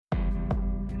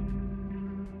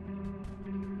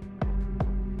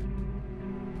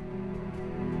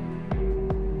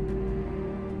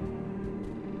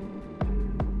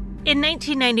In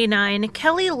 1999,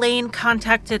 Kelly Lane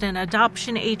contacted an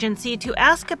adoption agency to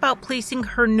ask about placing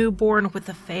her newborn with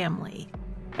a family.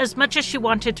 As much as she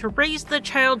wanted to raise the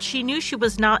child, she knew she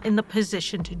was not in the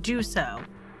position to do so.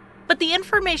 But the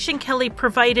information Kelly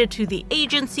provided to the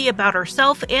agency about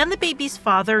herself and the baby's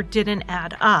father didn't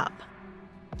add up.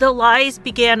 The lies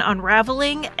began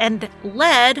unraveling and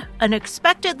led,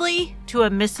 unexpectedly, to a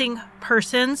missing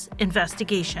persons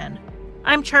investigation.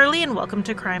 I'm Charlie, and welcome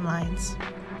to Crime Lines.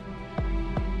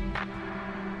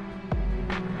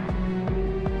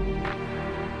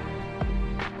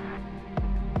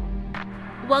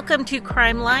 Welcome to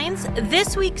Crime Lines.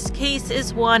 This week's case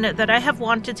is one that I have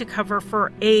wanted to cover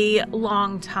for a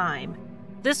long time.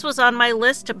 This was on my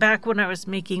list back when I was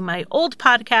making my old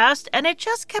podcast, and it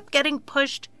just kept getting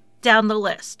pushed down the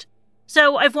list.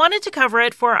 So I've wanted to cover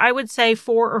it for, I would say,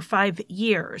 4 or 5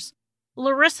 years.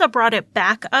 Larissa brought it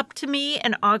back up to me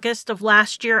in August of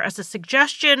last year as a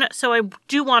suggestion, so I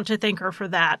do want to thank her for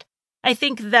that. I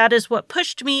think that is what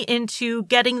pushed me into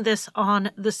getting this on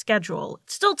the schedule.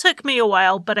 It still took me a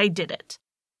while, but I did it.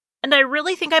 And I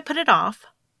really think I put it off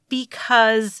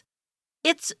because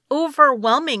it's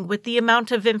overwhelming with the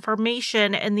amount of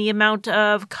information and the amount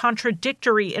of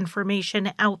contradictory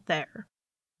information out there.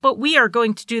 But we are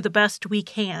going to do the best we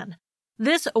can.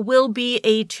 This will be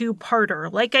a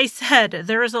 2-parter. Like I said,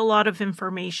 there is a lot of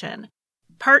information.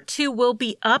 Part 2 will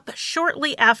be up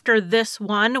shortly after this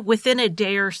one, within a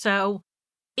day or so.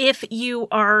 If you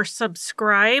are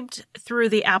subscribed through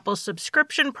the Apple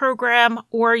subscription program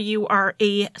or you are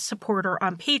a supporter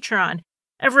on Patreon.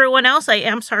 Everyone else, I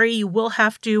am sorry, you will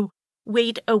have to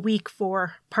wait a week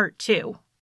for part 2.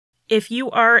 If you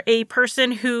are a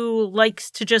person who likes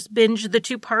to just binge the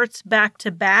 2 parts back to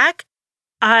back,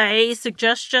 I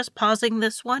suggest just pausing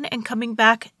this one and coming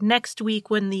back next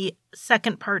week when the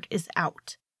second part is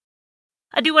out.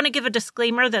 I do want to give a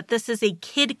disclaimer that this is a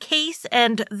kid case,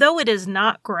 and though it is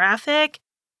not graphic,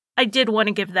 I did want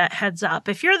to give that heads up.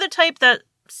 If you're the type that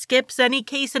skips any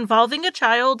case involving a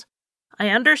child, I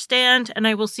understand, and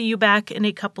I will see you back in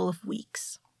a couple of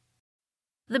weeks.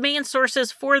 The main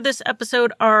sources for this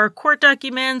episode are court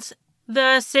documents,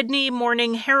 the Sydney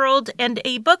Morning Herald, and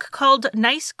a book called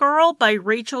Nice Girl by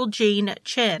Rachel Jane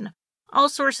Chin. All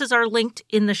sources are linked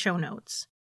in the show notes.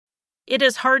 It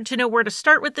is hard to know where to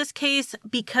start with this case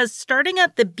because starting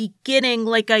at the beginning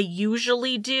like I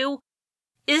usually do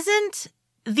isn't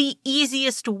the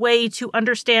easiest way to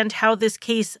understand how this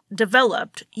case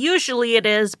developed. Usually it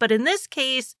is, but in this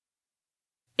case,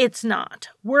 it's not.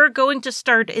 We're going to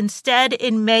start instead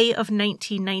in May of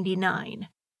 1999.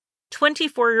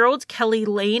 24-year-old Kelly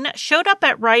Lane showed up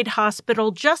at Ryde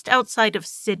Hospital just outside of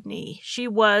Sydney. She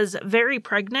was very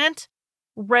pregnant,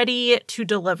 ready to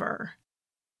deliver.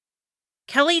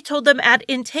 Kelly told them at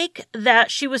intake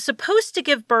that she was supposed to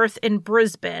give birth in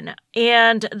Brisbane,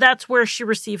 and that's where she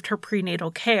received her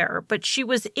prenatal care. But she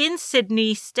was in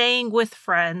Sydney staying with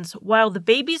friends while the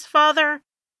baby's father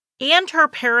and her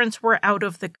parents were out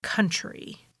of the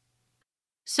country.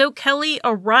 So Kelly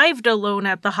arrived alone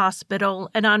at the hospital,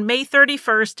 and on May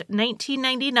 31st,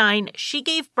 1999, she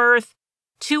gave birth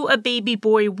to a baby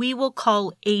boy we will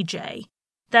call AJ.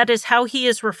 That is how he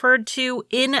is referred to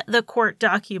in the court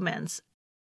documents.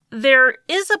 There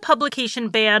is a publication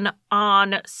ban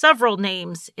on several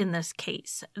names in this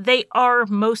case. They are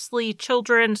mostly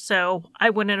children, so I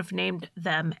wouldn't have named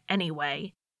them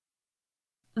anyway.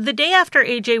 The day after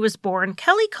AJ was born,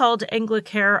 Kelly called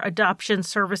Anglicare Adoption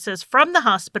Services from the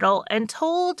hospital and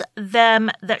told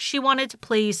them that she wanted to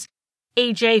place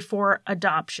AJ for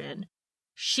adoption.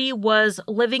 She was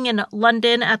living in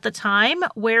London at the time,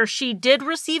 where she did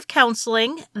receive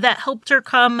counseling that helped her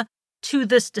come to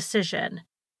this decision.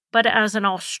 But as an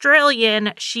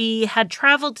Australian, she had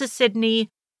traveled to Sydney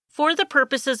for the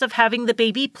purposes of having the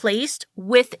baby placed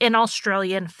with an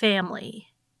Australian family.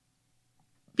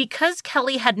 Because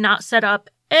Kelly had not set up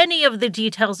any of the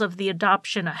details of the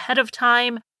adoption ahead of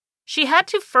time, she had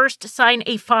to first sign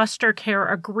a foster care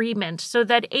agreement so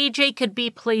that AJ could be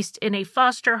placed in a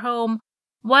foster home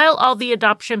while all the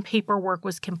adoption paperwork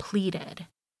was completed.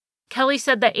 Kelly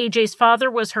said that AJ's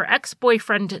father was her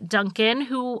ex-boyfriend Duncan,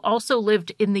 who also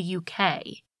lived in the UK.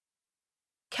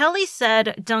 Kelly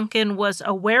said Duncan was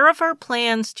aware of her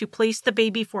plans to place the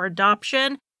baby for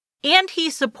adoption, and he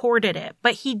supported it,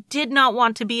 but he did not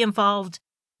want to be involved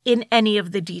in any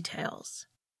of the details.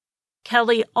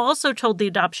 Kelly also told the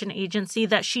adoption agency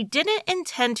that she didn't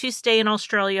intend to stay in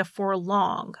Australia for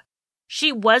long.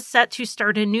 She was set to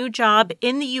start a new job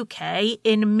in the UK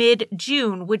in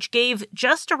mid-June, which gave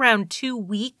just around 2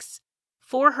 weeks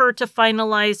for her to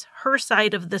finalize her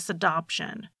side of this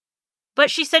adoption. but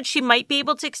she said she might be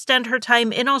able to extend her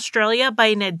time in Australia by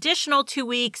an additional 2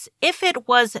 weeks if it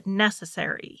was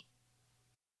necessary.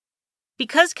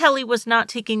 Because Kelly was not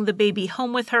taking the baby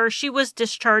home with her, she was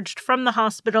discharged from the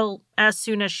hospital as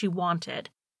soon as she wanted,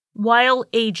 while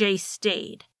AJ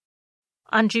stayed.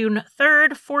 On June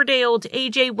 3rd, 4-day-old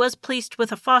AJ was placed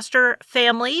with a foster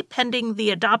family pending the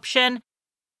adoption,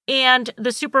 and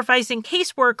the supervising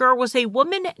caseworker was a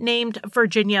woman named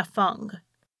Virginia Fung.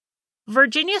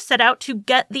 Virginia set out to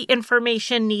get the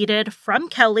information needed from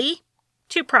Kelly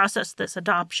to process this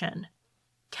adoption.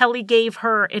 Kelly gave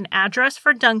her an address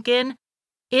for Duncan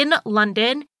in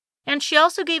London, and she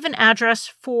also gave an address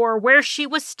for where she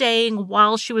was staying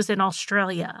while she was in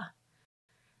Australia.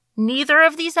 Neither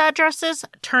of these addresses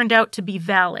turned out to be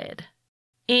valid,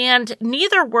 and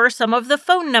neither were some of the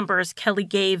phone numbers Kelly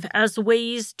gave as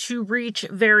ways to reach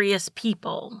various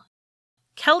people.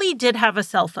 Kelly did have a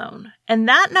cell phone, and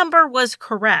that number was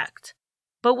correct,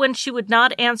 but when she would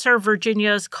not answer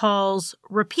Virginia's calls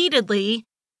repeatedly,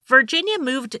 Virginia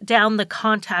moved down the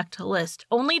contact list,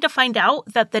 only to find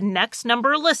out that the next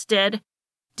number listed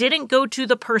didn't go to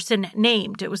the person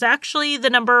named. It was actually the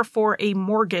number for a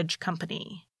mortgage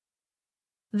company.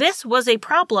 This was a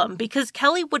problem because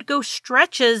Kelly would go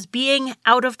stretches being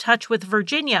out of touch with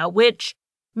Virginia, which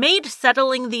made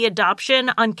settling the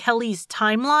adoption on Kelly's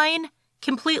timeline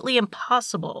completely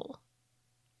impossible.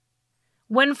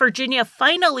 When Virginia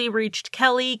finally reached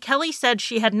Kelly, Kelly said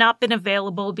she had not been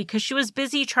available because she was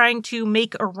busy trying to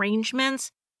make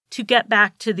arrangements to get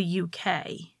back to the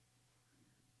UK.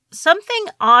 Something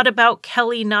odd about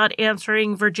Kelly not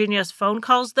answering Virginia's phone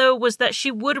calls, though, was that she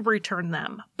would return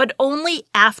them, but only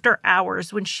after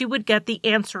hours when she would get the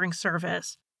answering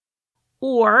service.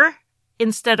 Or,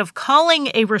 instead of calling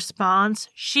a response,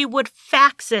 she would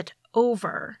fax it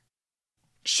over.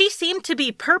 She seemed to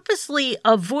be purposely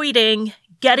avoiding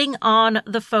getting on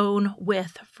the phone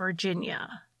with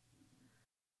Virginia.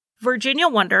 Virginia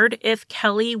wondered if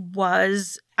Kelly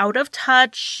was out of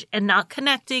touch and not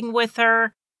connecting with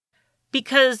her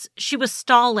because she was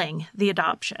stalling the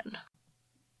adoption.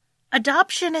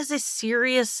 Adoption is a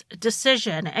serious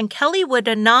decision, and Kelly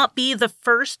would not be the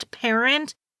first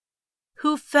parent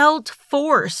who felt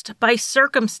forced by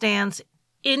circumstance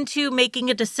into making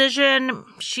a decision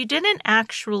she didn't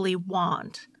actually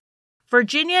want.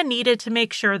 Virginia needed to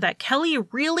make sure that Kelly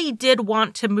really did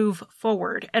want to move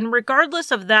forward, and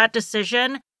regardless of that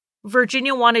decision,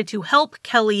 Virginia wanted to help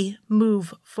Kelly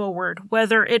move forward,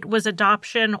 whether it was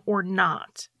adoption or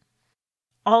not.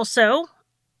 Also,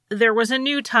 there was a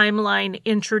new timeline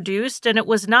introduced, and it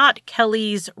was not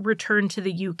Kelly's return to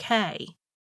the UK.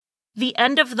 The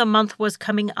end of the month was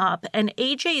coming up, and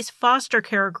AJ's foster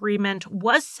care agreement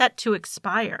was set to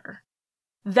expire.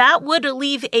 That would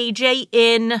leave AJ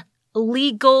in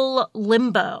legal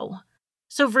limbo.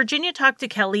 So Virginia talked to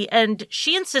Kelly, and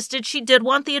she insisted she did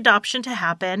want the adoption to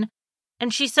happen,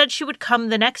 and she said she would come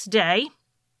the next day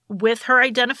with her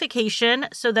identification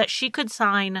so that she could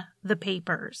sign the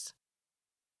papers.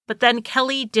 But then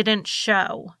Kelly didn't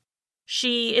show.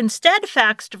 She instead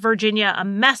faxed Virginia a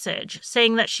message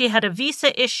saying that she had a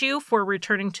visa issue for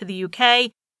returning to the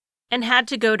UK and had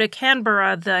to go to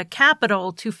Canberra, the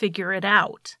capital, to figure it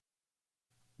out.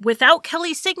 Without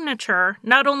Kelly's signature,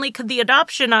 not only could the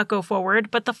adoption not go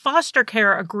forward, but the foster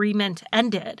care agreement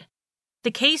ended.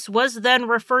 The case was then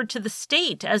referred to the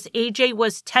state as AJ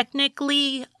was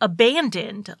technically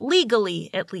abandoned, legally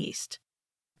at least.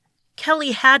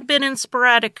 Kelly had been in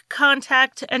sporadic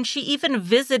contact, and she even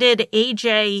visited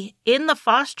AJ in the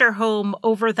foster home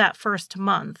over that first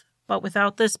month. But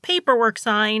without this paperwork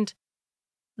signed,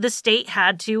 the state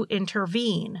had to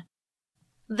intervene.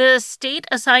 The state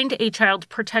assigned a child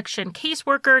protection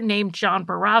caseworker named John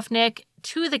Borovnik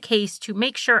to the case to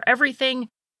make sure everything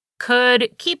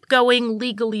could keep going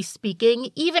legally speaking,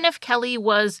 even if Kelly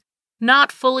was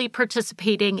not fully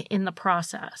participating in the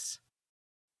process.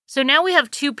 So now we have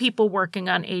two people working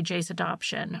on AJ's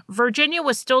adoption. Virginia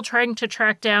was still trying to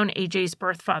track down AJ's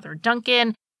birth father,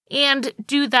 Duncan, and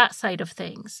do that side of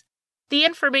things. The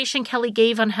information Kelly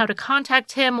gave on how to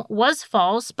contact him was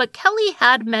false, but Kelly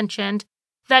had mentioned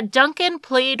that Duncan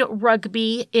played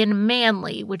rugby in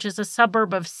Manly, which is a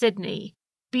suburb of Sydney,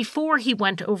 before he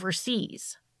went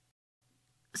overseas.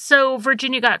 So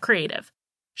Virginia got creative.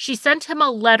 She sent him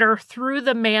a letter through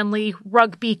the Manly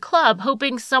Rugby Club,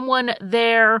 hoping someone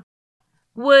there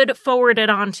would forward it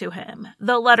on to him.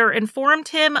 The letter informed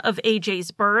him of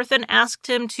AJ's birth and asked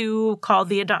him to call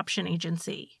the adoption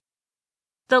agency.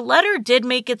 The letter did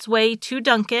make its way to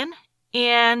Duncan,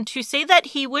 and to say that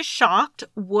he was shocked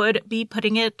would be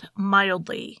putting it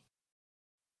mildly.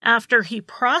 After he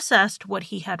processed what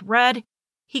he had read,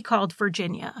 he called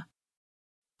Virginia.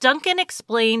 Duncan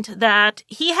explained that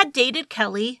he had dated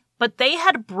Kelly, but they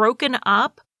had broken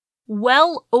up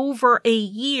well over a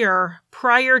year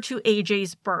prior to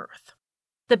AJ's birth.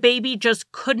 The baby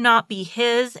just could not be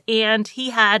his, and he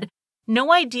had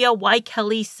no idea why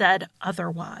Kelly said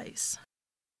otherwise.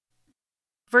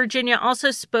 Virginia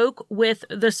also spoke with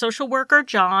the social worker,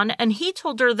 John, and he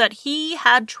told her that he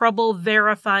had trouble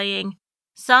verifying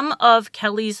some of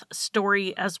Kelly's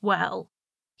story as well.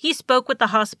 He spoke with the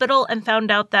hospital and found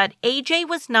out that AJ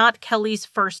was not Kelly's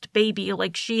first baby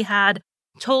like she had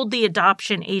told the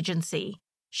adoption agency.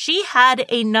 She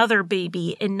had another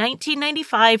baby in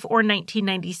 1995 or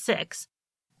 1996.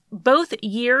 Both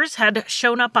years had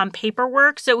shown up on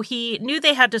paperwork, so he knew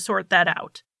they had to sort that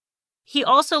out. He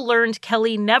also learned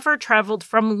Kelly never traveled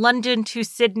from London to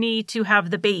Sydney to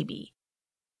have the baby.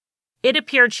 It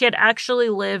appeared she had actually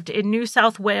lived in New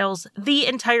South Wales the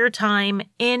entire time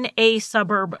in a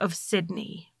suburb of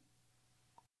Sydney.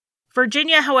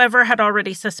 Virginia, however, had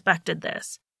already suspected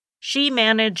this. She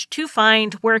managed to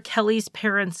find where Kelly's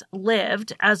parents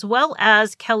lived, as well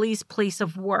as Kelly's place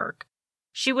of work.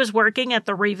 She was working at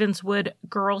the Ravenswood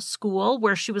Girls' School,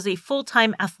 where she was a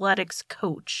full-time athletics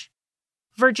coach.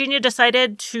 Virginia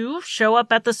decided to show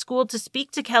up at the school to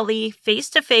speak to Kelly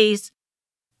face-to-face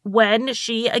when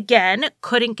she, again,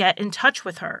 couldn't get in touch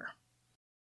with her.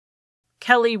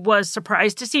 Kelly was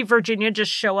surprised to see Virginia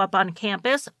just show up on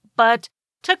campus, but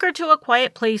took her to a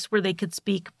quiet place where they could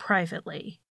speak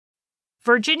privately.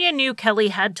 Virginia knew Kelly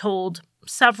had told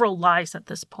several lies at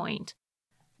this point,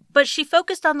 but she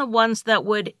focused on the ones that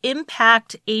would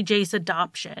impact AJ's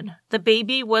adoption. The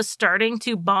baby was starting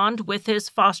to bond with his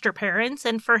foster parents,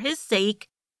 and for his sake,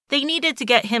 they needed to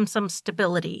get him some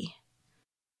stability.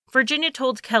 Virginia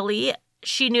told Kelly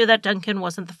she knew that Duncan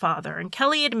wasn't the father, and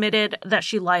Kelly admitted that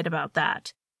she lied about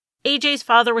that. AJ's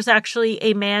father was actually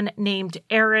a man named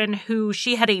Aaron, who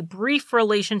she had a brief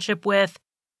relationship with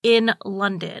in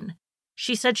London.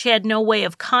 She said she had no way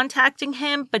of contacting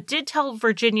him, but did tell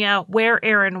Virginia where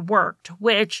Aaron worked,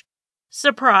 which,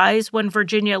 surprise, when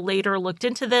Virginia later looked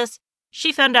into this,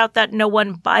 she found out that no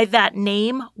one by that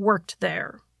name worked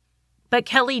there. But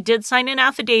Kelly did sign an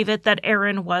affidavit that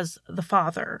Aaron was the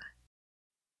father.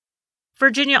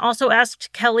 Virginia also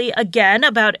asked Kelly again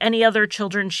about any other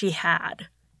children she had.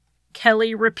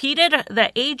 Kelly repeated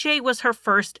that AJ was her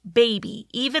first baby,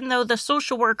 even though the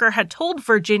social worker had told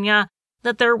Virginia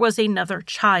that there was another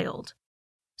child.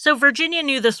 So Virginia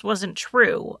knew this wasn't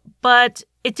true, but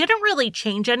it didn't really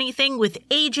change anything with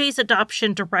AJ's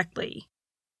adoption directly.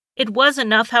 It was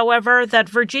enough, however, that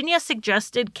Virginia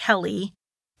suggested Kelly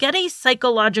get a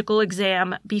psychological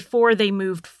exam before they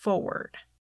moved forward.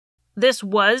 This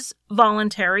was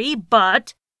voluntary,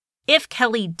 but if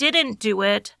Kelly didn't do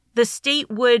it, the state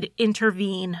would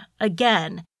intervene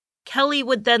again. Kelly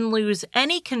would then lose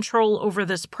any control over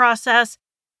this process,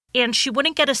 and she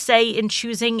wouldn't get a say in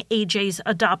choosing AJ's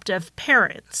adoptive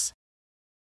parents.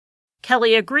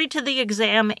 Kelly agreed to the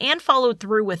exam and followed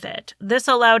through with it. This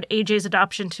allowed AJ's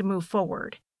adoption to move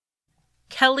forward.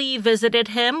 Kelly visited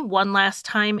him one last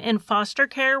time in foster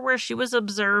care, where she was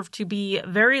observed to be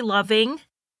very loving,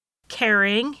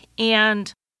 caring,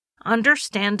 and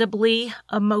understandably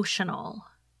emotional.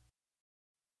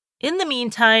 In the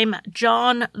meantime,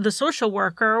 John, the social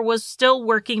worker, was still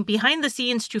working behind the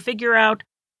scenes to figure out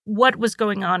what was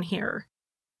going on here.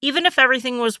 Even if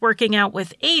everything was working out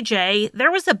with AJ,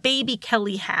 there was a baby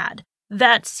Kelly had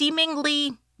that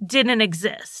seemingly didn't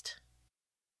exist.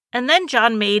 And then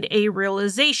John made a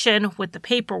realization with the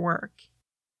paperwork.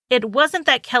 It wasn't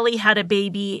that Kelly had a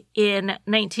baby in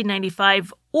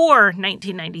 1995 or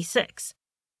 1996.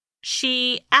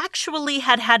 She actually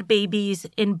had had babies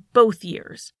in both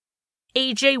years.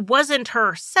 AJ wasn't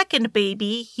her second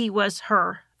baby, he was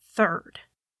her third.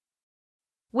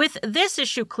 With this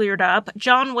issue cleared up,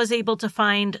 John was able to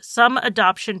find some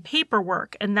adoption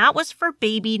paperwork, and that was for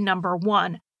baby number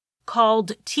 1,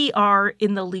 called TR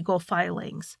in the legal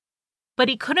filings. But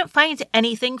he couldn't find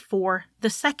anything for the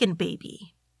second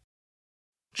baby.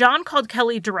 John called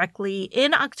Kelly directly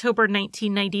in October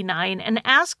 1999 and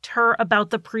asked her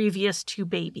about the previous 2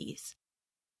 babies.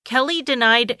 Kelly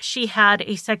denied she had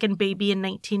a second baby in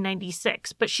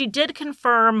 1996, but she did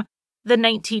confirm the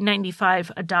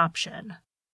 1995 adoption.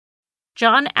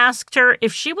 John asked her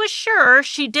if she was sure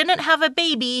she didn't have a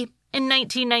baby in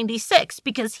 1996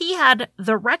 because he had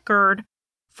the record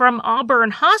from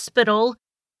Auburn Hospital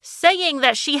saying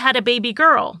that she had a baby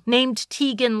girl named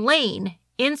Tegan Lane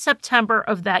in September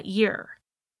of that year.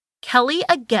 Kelly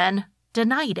again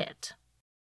denied it.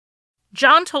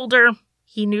 John told her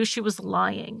he knew she was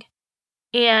lying,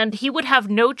 and he would have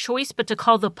no choice but to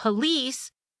call the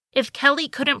police if Kelly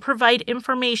couldn't provide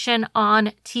information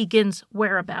on Tegan's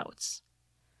whereabouts.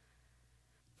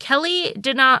 Kelly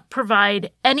did not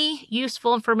provide any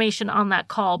useful information on that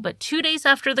call, but 2 days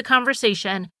after the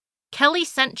conversation, Kelly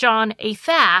sent John a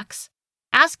fax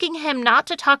asking him not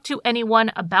to talk to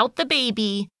anyone about the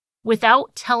baby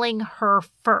without telling her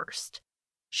first.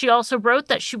 She also wrote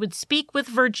that she would speak with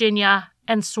Virginia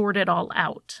and sort it all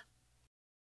out.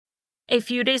 A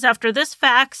few days after this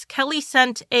fax, Kelly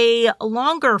sent a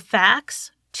longer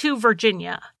fax to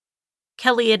Virginia.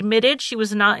 Kelly admitted she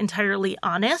was not entirely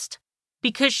honest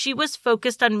because she was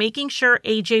focused on making sure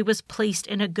AJ was placed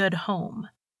in a good home.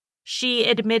 She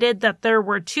admitted that there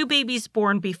were 2 babies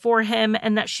born before him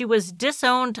and that she was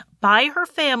disowned by her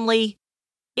family,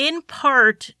 in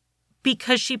part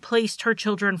because she placed her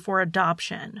children for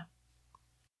adoption.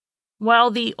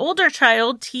 While the older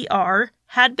child, TR,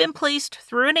 had been placed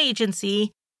through an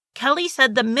agency, Kelly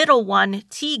said the middle one,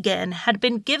 Tegan, had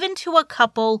been given to a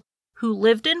couple who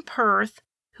lived in Perth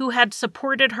who had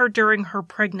supported her during her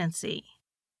pregnancy.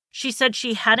 She said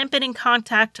she hadn't been in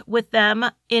contact with them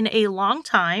in a long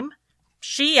time.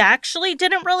 She actually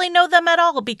didn't really know them at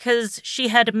all because she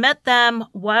had met them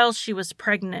while she was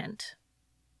pregnant.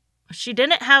 She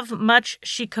didn't have much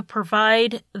she could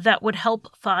provide that would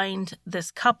help find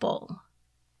this couple.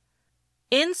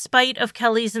 In spite of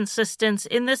Kelly's insistence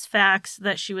in this fax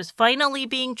that she was finally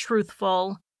being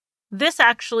truthful, this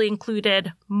actually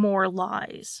included more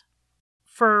lies.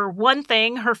 For one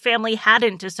thing, her family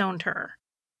hadn't disowned her.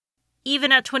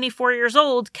 Even at 24 years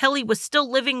old, Kelly was still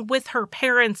living with her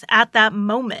parents at that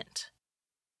moment.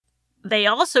 They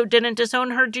also didn't disown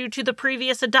her due to the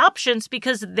previous adoptions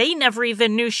because they never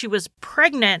even knew she was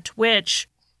pregnant, which,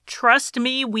 trust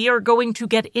me, we are going to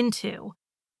get into.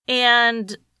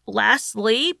 And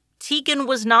lastly, Tegan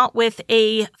was not with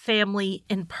a family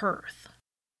in Perth.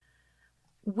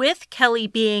 With Kelly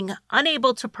being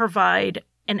unable to provide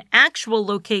an actual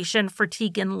location for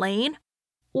Tegan Lane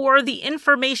or the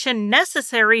information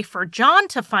necessary for John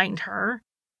to find her,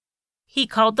 he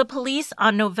called the police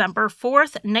on November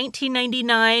 4th,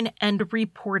 1999, and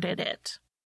reported it.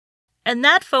 And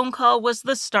that phone call was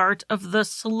the start of the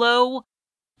slow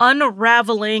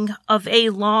unraveling of a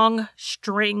long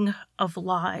string of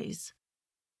lies.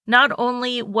 Not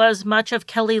only was much of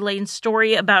Kelly Lane's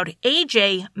story about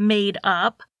AJ made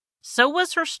up, so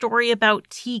was her story about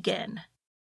Tegan.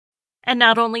 And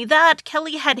not only that,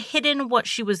 Kelly had hidden what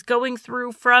she was going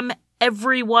through from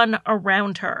everyone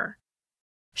around her.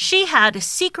 She had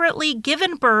secretly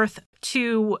given birth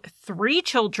to 3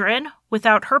 children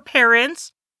without her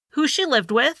parents, who she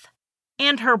lived with,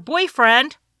 and her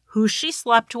boyfriend, who she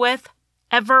slept with,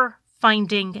 ever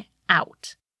finding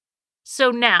out.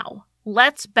 So now,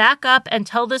 let's back up and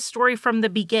tell this story from the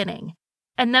beginning,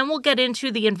 and then we'll get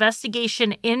into the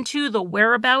investigation into the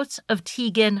whereabouts of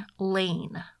Tegan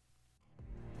Lane.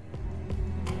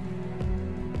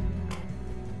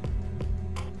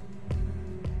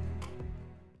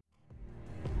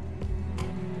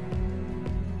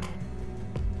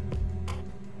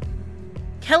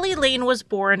 Kelly Lane was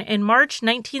born in March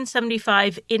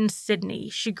 1975 in Sydney.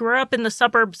 She grew up in the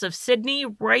suburbs of Sydney,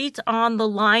 right on the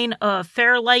line of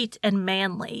Fairlight and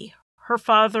Manly. Her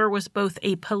father was both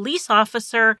a police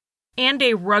officer and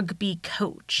a rugby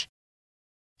coach.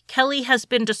 Kelly has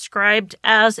been described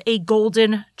as a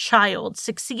golden child,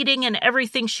 succeeding in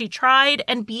everything she tried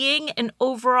and being an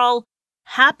overall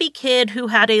happy kid who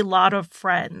had a lot of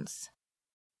friends.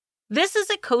 This is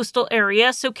a coastal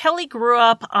area, so Kelly grew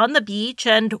up on the beach,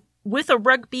 and with a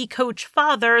rugby coach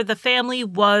father, the family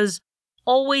was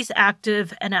always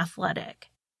active and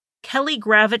athletic. Kelly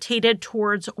gravitated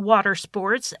towards water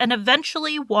sports and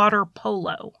eventually water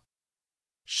polo.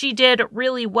 She did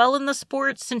really well in the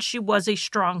sport since she was a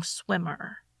strong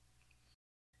swimmer.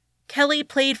 Kelly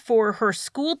played for her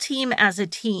school team as a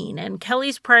teen, and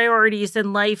Kelly's priorities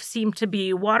in life seemed to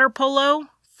be water polo,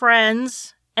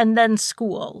 friends, and then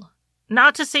school.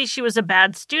 Not to say she was a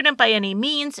bad student by any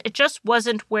means, it just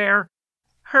wasn't where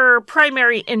her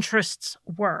primary interests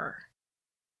were.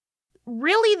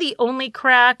 Really, the only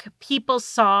crack people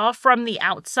saw from the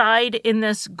outside in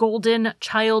this golden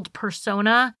child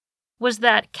persona was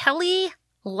that Kelly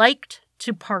liked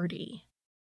to party.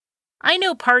 I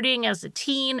know partying as a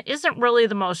teen isn't really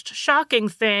the most shocking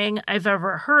thing I've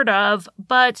ever heard of,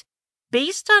 but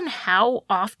based on how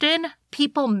often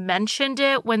people mentioned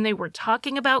it when they were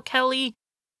talking about Kelly,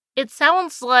 it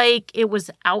sounds like it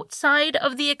was outside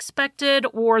of the expected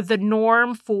or the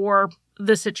norm for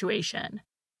the situation.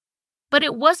 But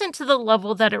it wasn't to the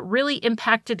level that it really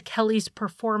impacted Kelly's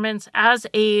performance as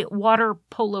a water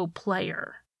polo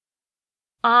player.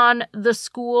 On the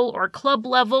school or club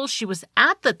level, she was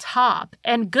at the top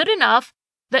and good enough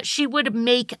that she would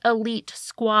make elite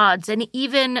squads and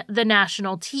even the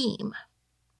national team.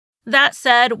 That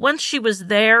said, once she was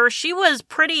there, she was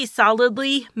pretty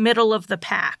solidly middle of the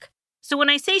pack. So when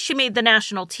I say she made the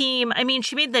national team, I mean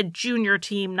she made the junior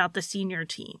team, not the senior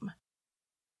team.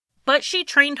 But she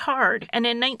trained hard, and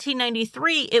in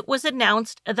 1993, it was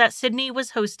announced that Sydney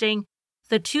was hosting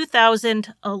the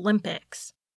 2000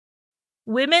 Olympics.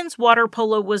 Women's water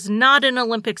polo was not an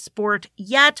Olympic sport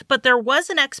yet, but there was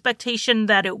an expectation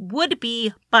that it would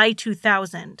be by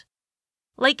 2000.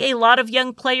 Like a lot of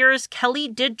young players, Kelly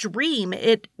did dream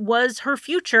it was her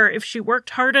future if she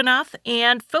worked hard enough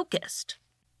and focused.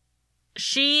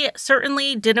 She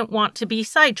certainly didn't want to be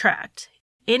sidetracked.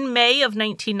 In May of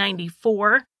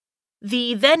 1994,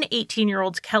 the then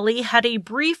 18-year-old Kelly had a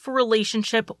brief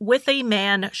relationship with a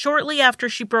man shortly after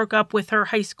she broke up with her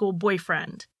high school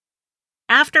boyfriend.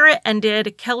 After it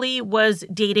ended, Kelly was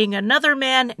dating another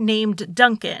man named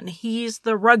Duncan. He's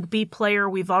the rugby player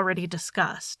we've already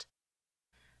discussed.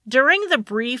 During the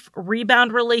brief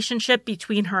rebound relationship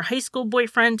between her high school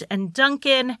boyfriend and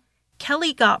Duncan,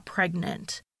 Kelly got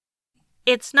pregnant.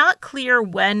 It's not clear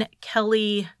when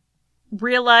Kelly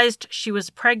realized she was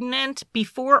pregnant,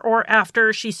 before or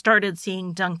after she started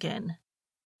seeing Duncan.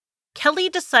 Kelly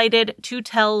decided to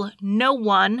tell no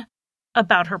one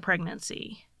about her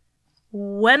pregnancy.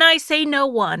 When I say no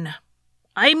one,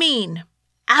 I mean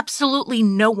absolutely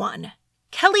no one.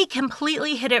 Kelly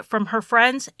completely hid it from her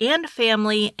friends and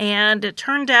family, and it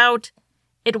turned out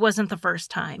it wasn't the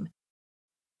first time.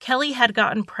 Kelly had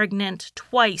gotten pregnant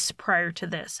twice prior to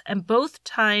this, and both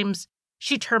times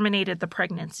she terminated the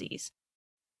pregnancies.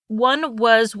 One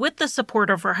was with the support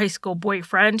of her high school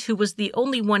boyfriend, who was the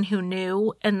only one who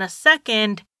knew, and the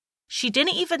second, she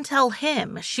didn't even tell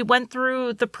him. She went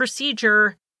through the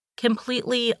procedure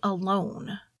completely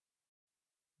alone.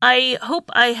 I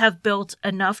hope I have built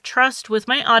enough trust with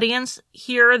my audience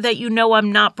here that you know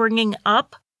I'm not bringing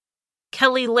up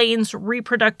Kelly Lane's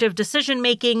reproductive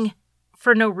decision-making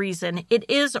for no reason. It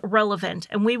is relevant,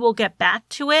 and we will get back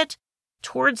to it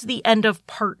towards the end of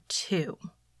part 2.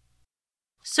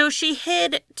 So she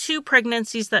hid 2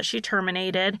 pregnancies that she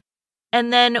terminated,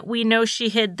 and then we know she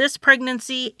hid this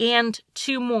pregnancy and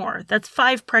 2 more. That's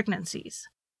 5 pregnancies.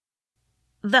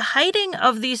 The hiding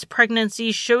of these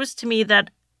pregnancies shows to me that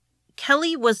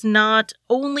Kelly was not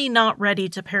only not ready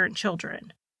to parent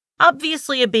children.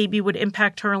 Obviously, a baby would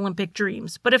impact her Olympic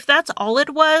dreams, but if that's all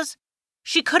it was,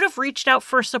 she could have reached out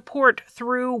for support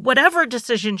through whatever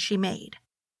decision she made.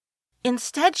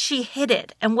 Instead, she hid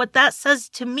it, and what that says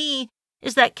to me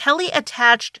is that Kelly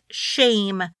attached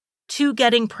shame to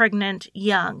getting pregnant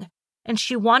young, and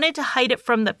she wanted to hide it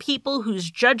from the people whose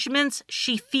judgments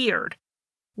she feared,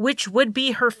 which would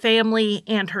be her family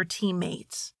and her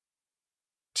teammates.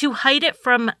 To hide it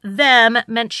from them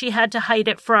meant she had to hide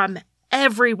it from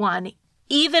everyone,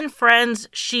 even friends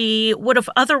she would have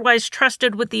otherwise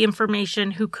trusted with the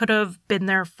information who could have been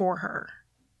there for her.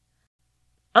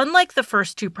 Unlike the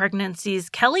first 2 pregnancies,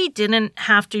 Kelly didn't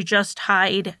have to just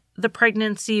hide the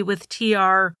pregnancy with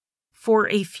TR for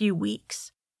a few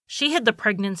weeks. She hid the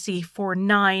pregnancy for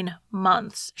 9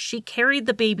 months. She carried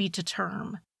the baby to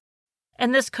term.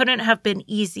 And this couldn't have been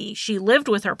easy. She lived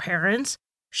with her parents,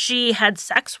 she had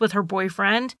sex with her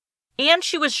boyfriend, and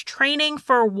she was training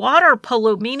for water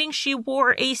polo, meaning she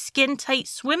wore a skin-tight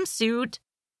swimsuit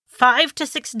 5 to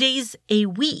 6 days a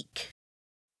week.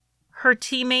 Her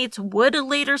teammates would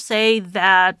later say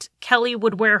that Kelly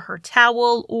would wear her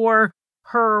towel or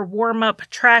her warm-up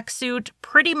tracksuit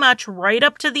pretty much right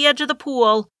up to the edge of the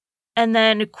pool and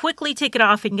then quickly take it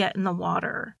off and get in the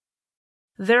water.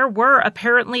 There were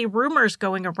apparently rumors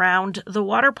going around the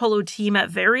water polo team at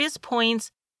various points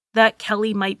that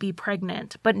Kelly might be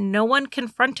pregnant, but no one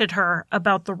confronted her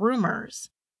about the rumors.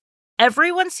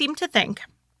 Everyone seemed to think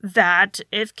that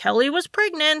if Kelly was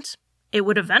pregnant, it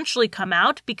would eventually come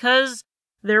out because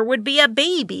there would be a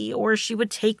baby or she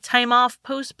would take time off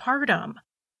postpartum.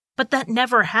 But that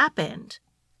never happened.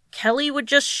 Kelly would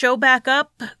just show back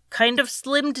up, kind of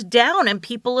slimmed down, and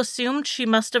people assumed she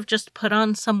must have just put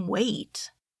on some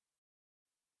weight.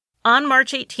 On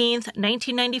March 18th,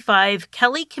 1995,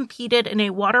 Kelly competed in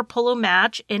a water polo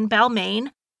match in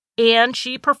Balmain, and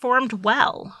she performed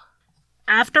well.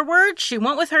 Afterwards, she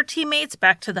went with her teammates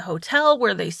back to the hotel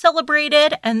where they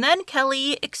celebrated, and then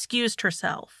Kelly excused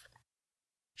herself.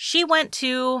 She went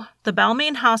to the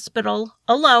Balmain hospital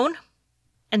alone,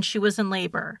 and she was in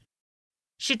labor.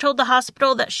 She told the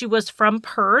hospital that she was from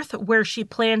Perth, where she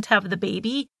planned to have the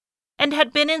baby, and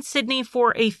had been in Sydney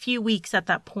for a few weeks at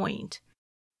that point.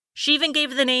 She even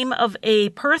gave the name of a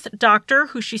Perth doctor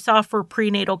who she saw for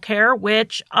prenatal care,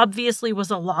 which obviously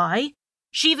was a lie.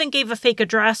 She even gave a fake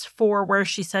address for where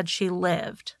she said she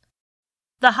lived.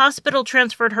 The hospital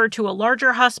transferred her to a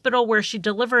larger hospital where she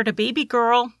delivered a baby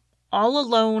girl all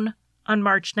alone on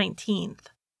March 19th.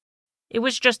 It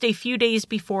was just a few days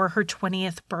before her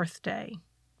 20th birthday.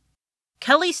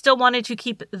 Kelly still wanted to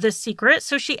keep this secret,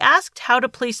 so she asked how to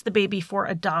place the baby for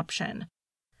adoption.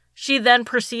 She then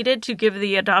proceeded to give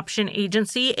the adoption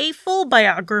agency a full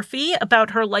biography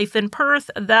about her life in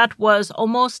Perth that was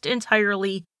almost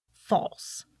entirely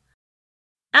false.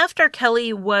 After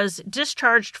Kelly was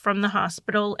discharged from the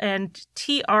hospital and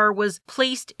TR was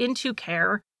placed into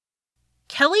care,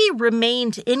 Kelly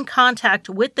remained in contact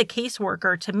with the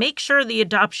caseworker to make sure the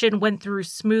adoption went through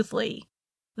smoothly,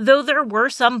 though there were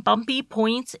some bumpy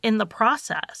points in the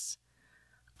process.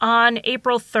 On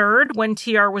April 3rd, when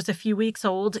TR was a few weeks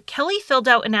old, Kelly filled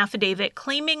out an affidavit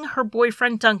claiming her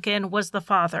boyfriend Duncan was the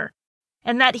father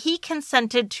and that he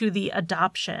consented to the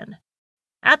adoption.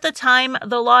 At the time,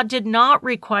 the law did not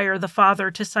require the father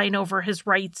to sign over his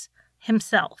rights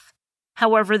himself.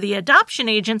 However, the adoption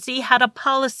agency had a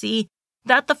policy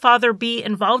that the father be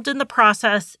involved in the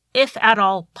process if at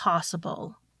all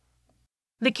possible.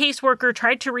 The caseworker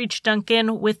tried to reach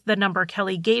Duncan with the number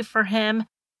Kelly gave for him.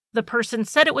 The person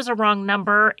said it was a wrong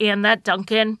number and that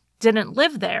Duncan didn't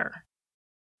live there.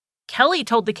 Kelly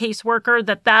told the caseworker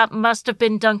that that must have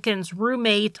been Duncan's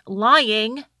roommate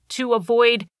lying to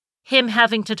avoid him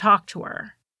having to talk to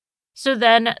her. So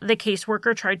then the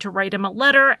caseworker tried to write him a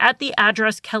letter at the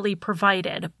address Kelly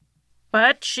provided,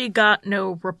 but she got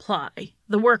no reply.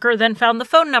 The worker then found the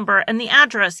phone number and the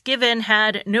address given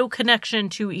had no connection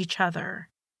to each other.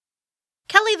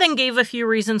 Kelly then gave a few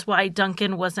reasons why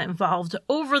Duncan wasn't involved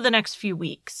over the next few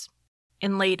weeks.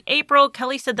 In late April,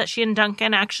 Kelly said that she and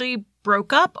Duncan actually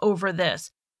broke up over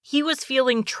this. He was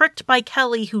feeling tricked by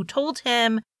Kelly, who told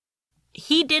him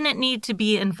he didn't need to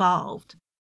be involved.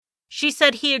 She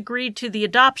said he agreed to the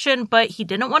adoption, but he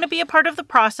didn't want to be a part of the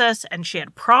process, and she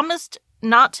had promised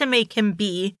not to make him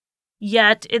be,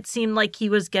 yet it seemed like he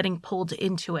was getting pulled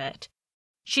into it.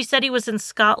 She said he was in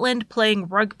Scotland playing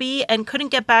rugby and couldn't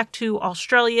get back to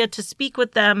Australia to speak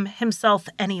with them himself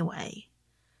anyway.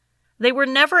 They were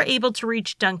never able to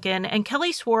reach Duncan, and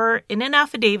Kelly swore in an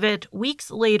affidavit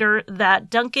weeks later that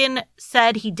Duncan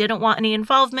said he didn't want any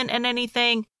involvement in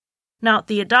anything, not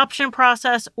the adoption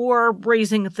process or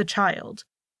raising the child.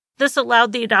 This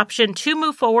allowed the adoption to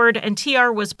move forward, and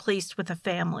TR was placed with a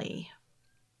family.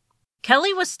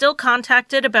 Kelly was still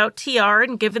contacted about TR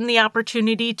and given the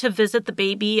opportunity to visit the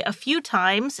baby a few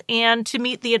times and to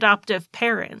meet the adoptive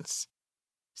parents.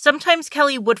 Sometimes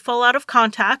Kelly would fall out of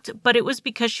contact, but it was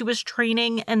because she was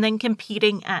training and then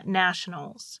competing at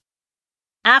nationals.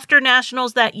 After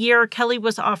nationals that year, Kelly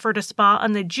was offered a spot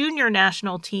on the junior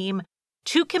national team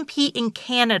to compete in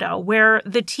Canada, where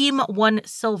the team won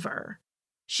silver.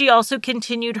 She also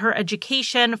continued her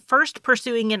education, first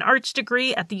pursuing an arts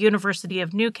degree at the University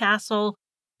of Newcastle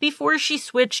before she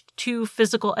switched to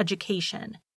physical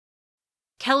education.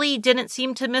 Kelly didn't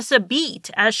seem to miss a beat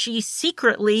as she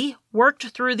secretly worked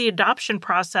through the adoption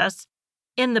process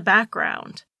in the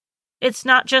background. It's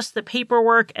not just the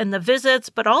paperwork and the visits,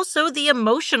 but also the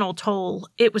emotional toll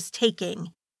it was taking.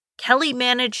 Kelly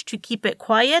managed to keep it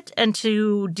quiet and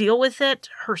to deal with it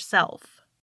herself.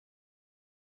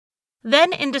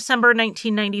 Then in December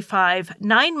 1995,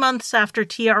 9 months after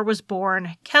TR was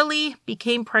born, Kelly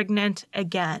became pregnant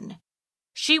again.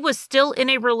 She was still in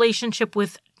a relationship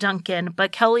with Duncan,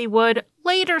 but Kelly would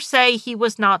later say he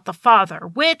was not the father,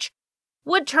 which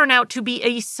would turn out to be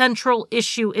a central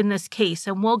issue in this case,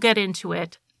 and we'll get into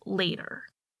it later.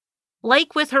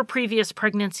 Like with her previous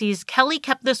pregnancies, Kelly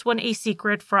kept this one a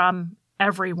secret from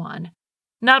everyone.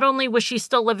 Not only was she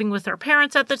still living with her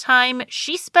parents at the time,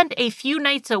 she spent a few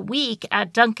nights a week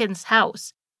at Duncan's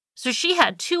house, so she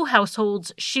had 2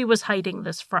 households she was hiding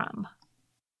this from.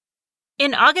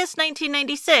 In August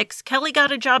 1996, Kelly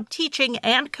got a job teaching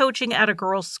and coaching at a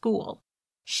girls' school.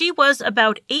 She was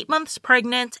about 8 months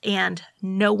pregnant and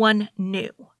no one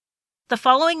knew. The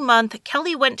following month,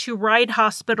 Kelly went to Ryde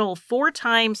Hospital 4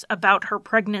 times about her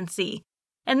pregnancy,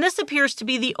 and this appears to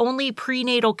be the only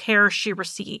prenatal care she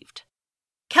received.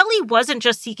 Kelly wasn't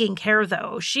just seeking care,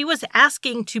 though. She was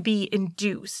asking to be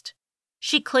induced.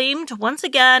 She claimed once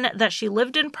again that she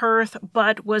lived in Perth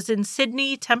but was in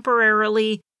Sydney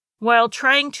temporarily while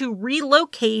trying to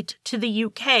relocate to the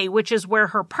UK, which is where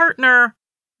her partner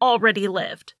already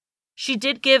lived. She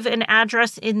did give an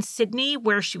address in Sydney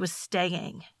where she was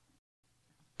staying.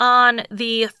 On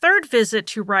the 3rd visit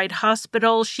to Ryde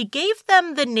Hospital, she gave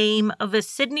them the name of a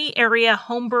Sydney area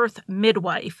home birth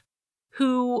midwife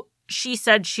who she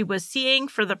said she was seeing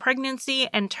for the pregnancy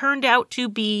and turned out to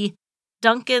be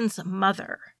Duncan's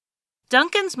mother.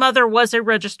 Duncan's mother was a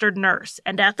registered nurse,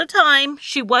 and at the time,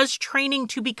 she was training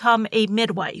to become a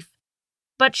midwife.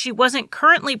 But she wasn't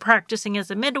currently practicing as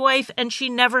a midwife, and she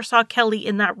never saw Kelly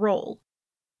in that role.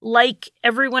 Like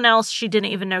everyone else, she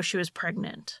didn't even know she was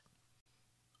pregnant.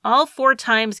 All 4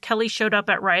 times Kelly showed up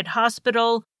at Ryde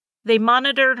Hospital, they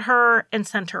monitored her and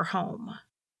sent her home.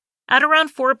 At around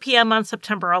 4 p.m. on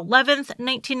September 11th,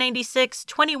 1996,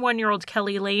 21-year-old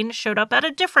Kelly Lane showed up at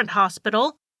a different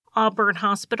hospital, Auburn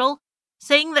Hospital,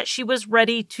 saying that she was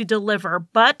ready to deliver,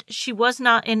 but she was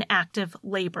not in active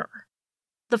labor.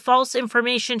 The false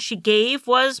information she gave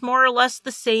was more or less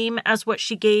the same as what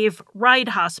she gave Ryde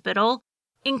Hospital,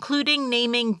 including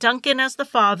naming Duncan as the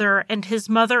father and his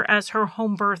mother as her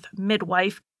home birth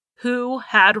midwife, who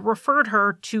had referred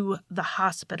her to the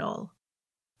hospital.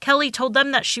 Kelly told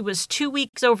them that she was 2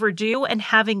 weeks overdue and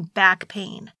having back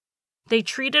pain. They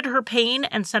treated her pain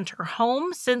and sent her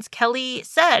home since Kelly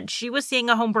said she was seeing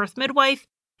a home birth midwife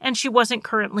and she wasn't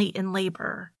currently in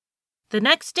labor. The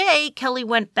next day, Kelly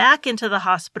went back into the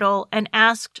hospital and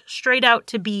asked straight out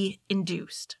to be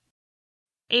induced.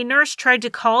 A nurse tried to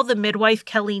call the midwife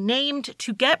Kelly named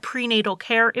to get prenatal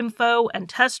care info and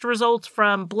test results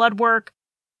from blood work,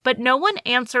 but no one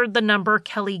answered the number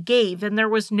Kelly gave, and there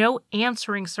was no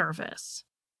answering service.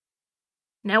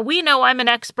 Now, we know I'm an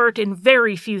expert in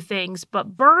very few things,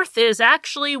 but birth is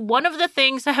actually one of the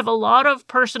things I have a lot of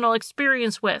personal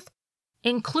experience with,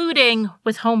 including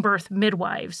with home birth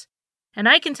midwives. And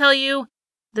I can tell you,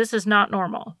 this is not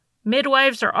normal.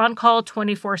 Midwives are on call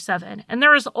 24/7, and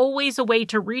there is always a way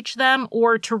to reach them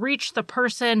or to reach the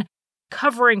person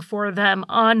covering for them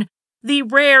on the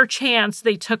rare chance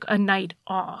they took a night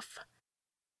off.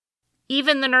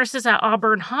 Even the nurses at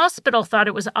Auburn Hospital thought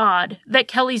it was odd that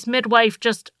Kelly's midwife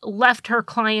just left her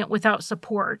client without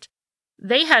support.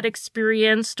 They had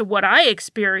experienced what I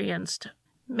experienced.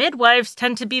 Midwives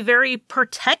tend to be very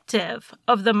protective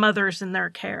of the mothers in their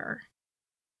care.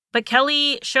 But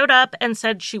Kelly showed up and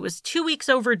said she was 2 weeks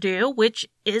overdue, which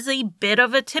is a bit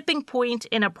of a tipping point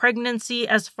in a pregnancy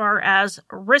as far as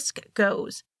risk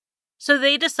goes. So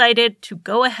they decided to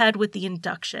go ahead with the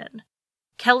induction.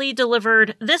 Kelly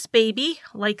delivered this baby,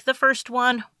 like the first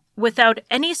one, without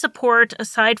any support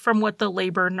aside from what the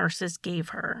labor nurses gave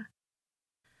her.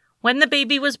 When the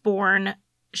baby was born,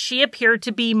 she appeared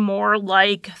to be more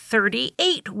like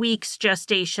 38 weeks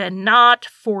gestation, not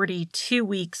 42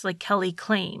 weeks like Kelly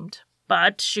claimed.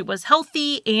 But she was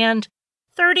healthy, and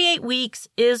 38 weeks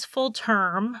is full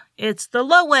term. It's the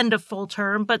low end of full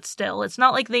term, but still, it's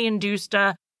not like they induced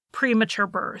a premature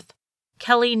birth.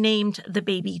 Kelly named the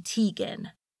baby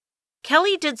Tegan.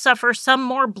 Kelly did suffer some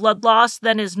more blood loss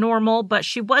than is normal, but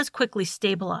she was quickly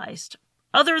stabilized.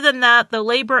 Other than that, the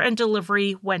labor and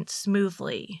delivery went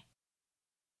smoothly.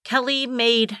 Kelly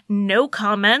made no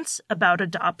comments about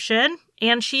adoption,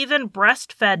 and she even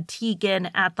breastfed Tegan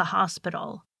at the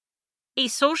hospital. A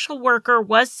social worker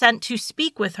was sent to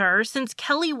speak with her since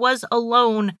Kelly was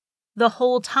alone the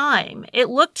whole time. It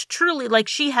looked truly like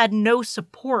she had no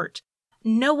support.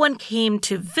 No one came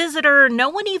to visit her. No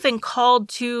one even called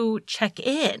to check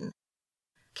in.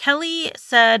 Kelly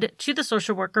said to the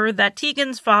social worker that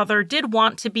Tegan's father did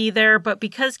want to be there, but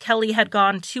because Kelly had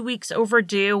gone 2 weeks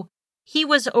overdue, he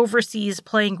was overseas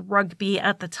playing rugby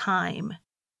at the time.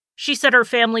 She said her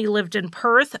family lived in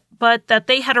Perth, but that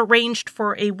they had arranged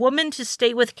for a woman to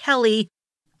stay with Kelly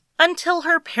until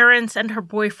her parents and her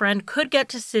boyfriend could get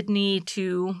to Sydney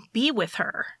to be with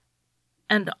her.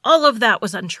 And all of that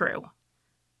was untrue.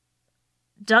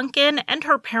 Duncan and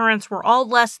her parents were all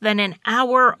less than an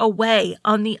hour away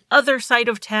on the other side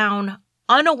of town,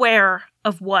 unaware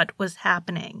of what was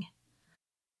happening.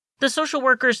 The social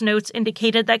worker's notes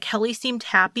indicated that Kelly seemed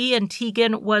happy and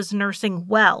Tegan was nursing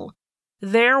well.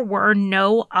 There were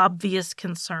no obvious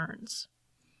concerns.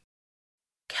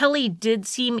 Kelly did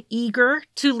seem eager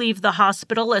to leave the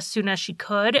hospital as soon as she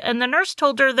could, and the nurse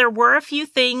told her there were a few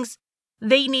things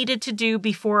they needed to do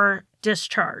before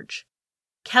discharge.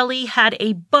 Kelly had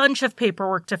a bunch of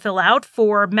paperwork to fill out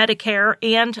for Medicare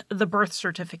and the birth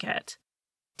certificate.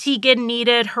 Tegan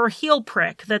needed her heel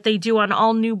prick that they do on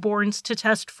all newborns to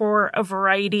test for a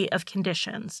variety of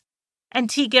conditions. And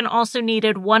Tegan also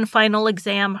needed one final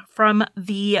exam from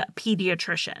the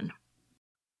pediatrician.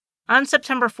 On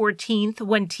September 14th,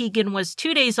 when Tegan was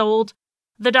 2 days old,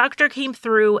 the doctor came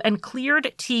through and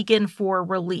cleared Tegan for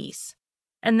release.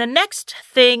 And the next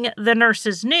thing the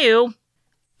nurses knew,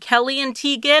 Kelly and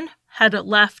Tegan had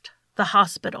left the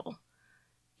hospital.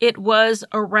 It was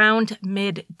around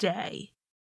midday.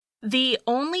 The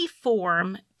only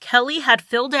form Kelly had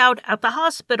filled out at the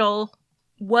hospital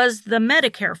was the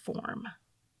Medicare form.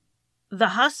 The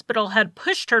hospital had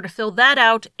pushed her to fill that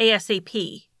out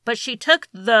ASAP, but she took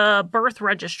the birth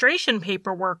registration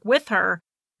paperwork with her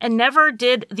and never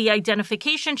did the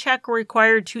identification check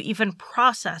required to even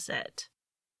process it.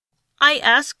 I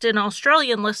asked an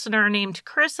Australian listener named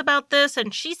Chris about this,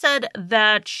 and she said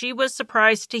that she was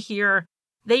surprised to hear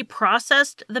they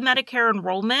processed the Medicare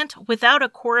enrollment without a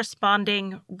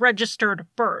corresponding registered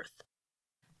birth.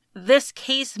 This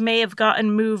case may have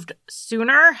gotten moved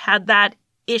sooner had that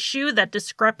issue, that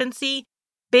discrepancy,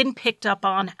 been picked up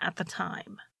on at the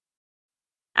time.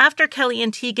 After Kelly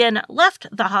and Tegan left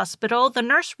the hospital, the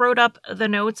nurse wrote up the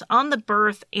notes on the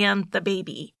birth and the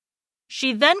baby.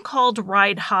 She then called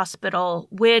Ryde Hospital,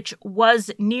 which was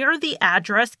near the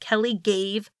address Kelly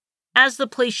gave as the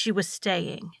place she was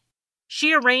staying.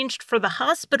 She arranged for the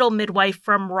hospital midwife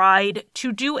from Ryde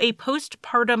to do a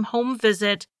postpartum home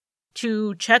visit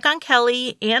to check on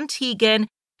Kelly and Tegan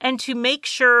and to make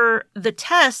sure the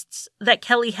tests that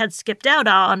Kelly had skipped out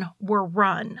on were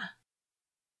run.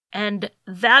 And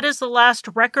that is the last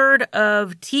record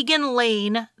of Tegan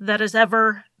Lane that has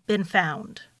ever been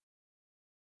found.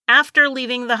 After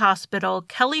leaving the hospital,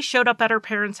 Kelly showed up at her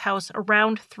parents' house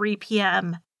around 3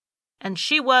 p.m., and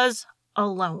she was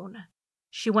alone.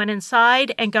 She went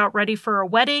inside and got ready for a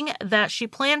wedding that she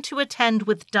planned to attend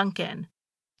with Duncan.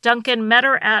 Duncan met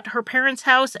her at her parents'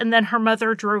 house, and then her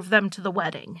mother drove them to the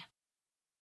wedding.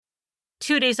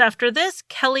 2 days after this,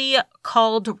 Kelly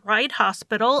called Ryde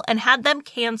Hospital and had them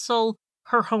cancel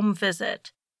her home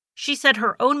visit. She said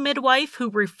her own midwife, who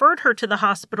referred her to the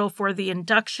hospital for the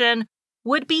induction,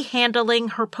 would be handling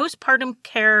her postpartum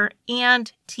care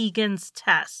and Tegan's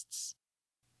tests.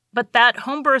 But that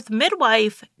home birth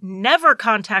midwife never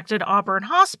contacted Auburn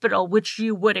Hospital, which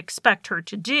you would expect her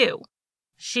to do.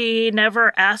 She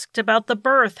never asked about the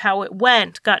birth, how it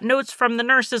went, got notes from the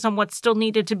nurses on what still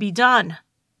needed to be done.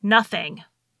 Nothing.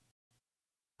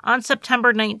 On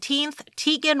September 19th,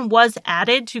 Tegan was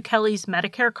added to Kelly's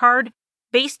Medicare card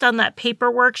based on that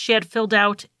paperwork she had filled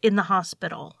out in the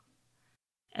hospital.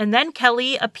 And then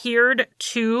Kelly appeared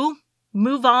to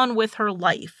move on with her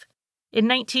life. In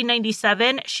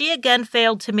 1997, she again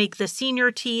failed to make the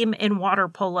senior team in water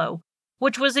polo,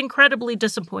 which was incredibly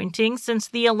disappointing since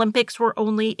the Olympics were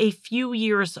only a few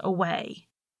years away.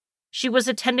 She was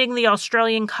attending the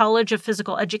Australian College of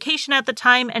Physical Education at the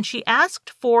time, and she asked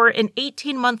for an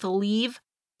 18-month leave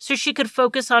so she could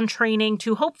focus on training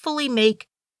to hopefully make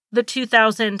the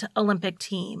 2000 Olympic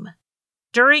team.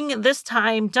 During this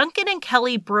time, Duncan and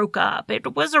Kelly broke up.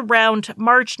 It was around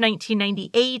March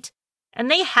 1998,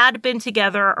 and they had been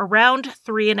together around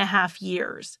 3.5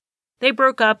 years. They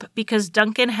broke up because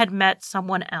Duncan had met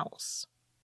someone else.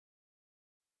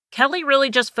 Kelly really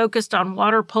just focused on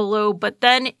water polo, but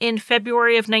then in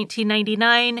February of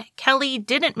 1999, Kelly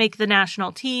didn't make the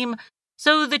national team,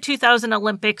 so the 2000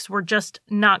 Olympics were just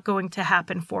not going to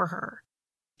happen for her.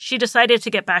 She decided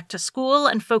to get back to school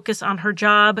and focus on her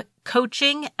job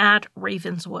coaching at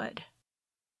Ravenswood.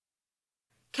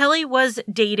 Kelly was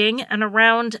dating, and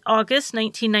around August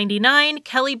 1999,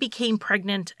 Kelly became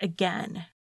pregnant again.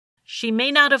 She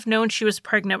may not have known she was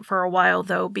pregnant for a while,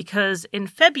 though, because in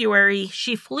February,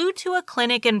 she flew to a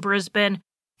clinic in Brisbane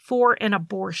for an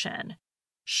abortion.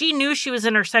 She knew she was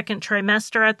in her second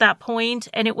trimester at that point,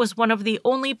 and it was one of the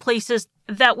only places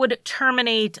that would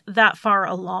terminate that far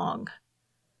along.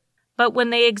 But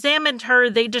when they examined her,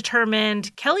 they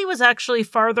determined Kelly was actually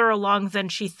farther along than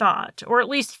she thought, or at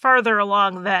least farther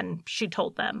along than she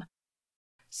told them.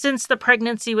 Since the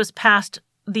pregnancy was past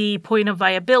the point of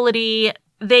viability,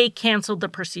 they canceled the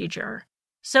procedure.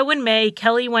 So in May,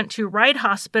 Kelly went to Ryde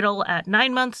Hospital at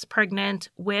 9 months pregnant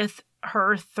with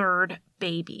her third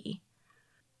baby.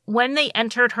 When they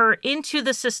entered her into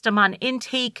the system on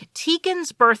intake,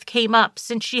 Tegan's birth came up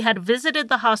since she had visited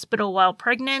the hospital while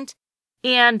pregnant,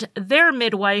 and their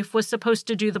midwife was supposed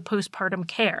to do the postpartum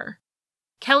care.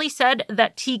 Kelly said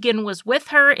that Tegan was with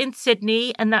her in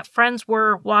Sydney and that friends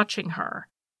were watching her.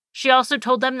 She also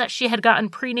told them that she had gotten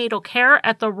prenatal care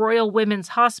at the Royal Women's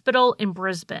Hospital in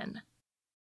Brisbane.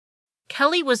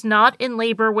 Kelly was not in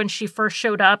labor when she first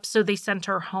showed up, so they sent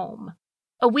her home.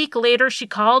 A week later, she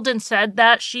called and said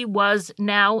that she was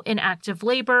now in active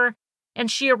labor,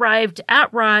 and she arrived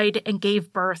at Ryde and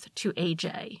gave birth to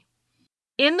AJ.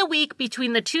 In the week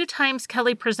between the 2 times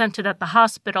Kelly presented at the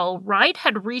hospital, Ryde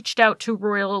had reached out to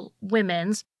Royal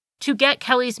Women's to get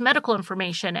Kelly's medical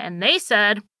information, and they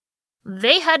said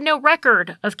they had no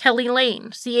record of Kelly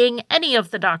Lane seeing any of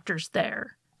the doctors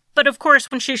there. But of course,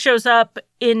 when she shows up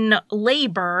in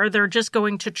labor, they're just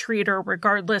going to treat her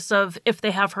regardless of if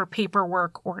they have her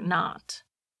paperwork or not.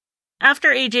 After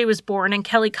AJ was born and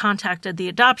Kelly contacted the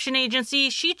adoption agency,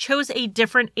 she chose a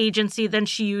different agency than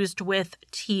she used with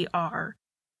TR.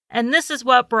 And this is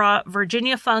what brought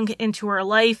Virginia Funk into her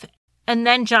life, and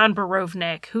then John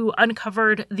Borovnik, who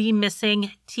uncovered the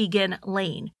missing Tegan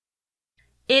Lane.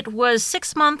 It was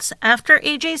 6 months after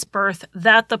AJ's birth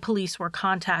that the police were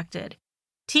contacted.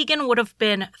 Tegan would have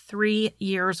been 3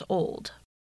 years old.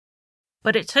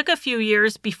 But it took a few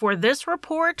years before this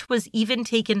report was even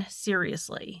taken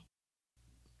seriously.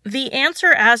 The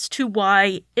answer as to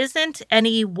why isn't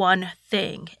any one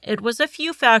thing. It was a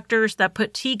few factors that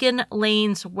put Tegan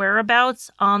Lane's whereabouts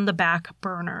on the back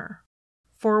burner.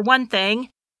 For one thing,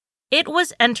 it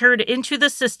was entered into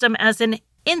the system as an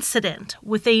incident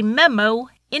with a memo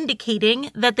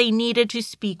indicating that they needed to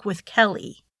speak with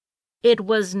Kelly. It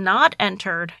was not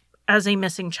entered as a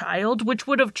missing child, which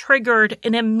would have triggered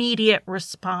an immediate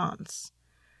response.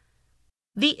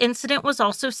 The incident was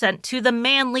also sent to the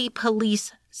Manly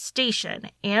Police Station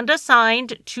and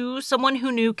assigned to someone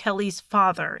who knew Kelly's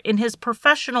father in his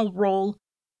professional role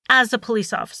as a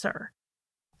police officer.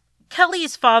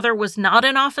 Kelly's father was not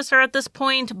an officer at this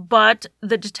point, but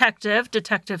the detective,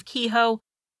 Detective Kehoe,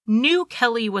 knew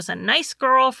Kelly was a nice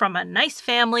girl from a nice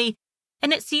family,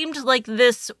 and it seemed like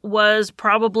this was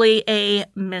probably a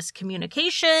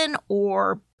miscommunication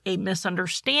or a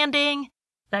misunderstanding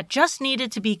that just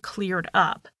needed to be cleared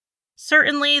up.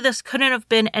 Certainly, this couldn't have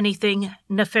been anything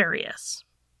nefarious.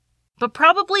 But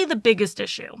probably the biggest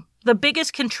issue, the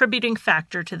biggest contributing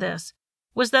factor to this,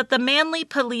 was that the Manly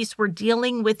police were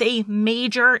dealing with a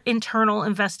major internal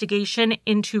investigation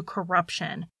into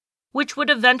corruption, which would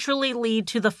eventually lead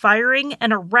to the firing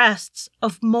and arrests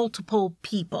of multiple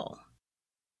people.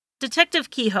 Detective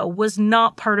Kehoe was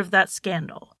not part of that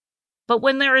scandal. But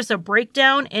when there is a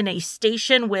breakdown in a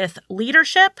station with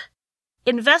leadership,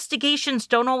 investigations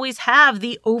don't always have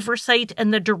the oversight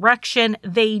and the direction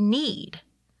they need.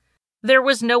 There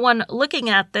was no one looking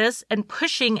at this and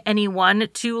pushing anyone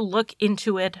to look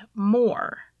into it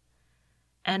more.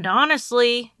 And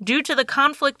honestly, due to the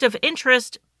conflict of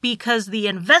interest, because the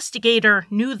investigator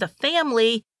knew the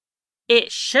family,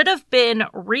 it should have been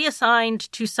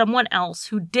reassigned to someone else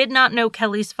who did not know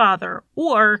Kelly's father,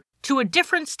 or to a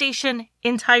different station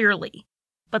entirely.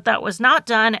 But that was not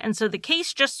done, and so the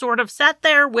case just sort of sat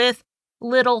there with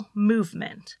little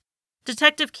movement.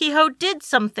 Detective Kehoe did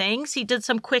some things. He did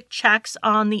some quick checks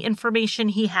on the information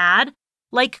he had,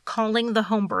 like calling the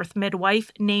home birth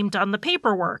midwife named on the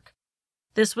paperwork.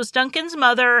 This was Duncan's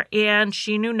mother, and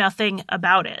she knew nothing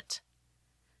about it.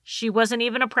 She wasn't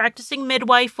even a practicing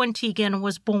midwife when Tegan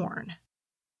was born.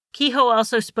 Kehoe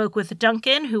also spoke with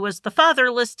Duncan, who was the father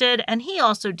listed, and he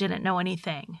also didn't know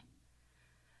anything.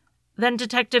 Then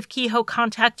Detective Kehoe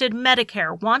contacted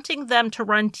Medicare, wanting them to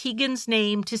run Tegan's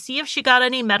name to see if she got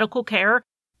any medical care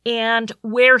and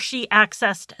where she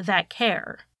accessed that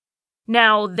care.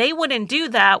 Now, they wouldn't do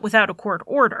that without a court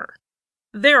order.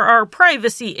 There are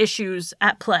privacy issues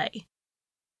at play.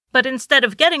 But instead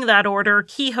of getting that order,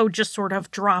 Kehoe just sort of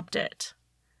dropped it.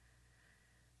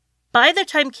 By the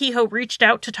time Kehoe reached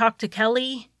out to talk to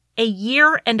Kelly, 1.5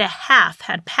 years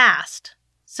had passed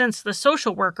since the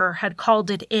social worker had called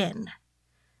it in.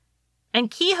 And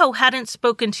Kehoe hadn't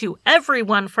spoken to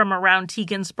everyone from around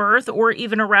Tegan's birth or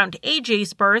even around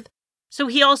AJ's birth, so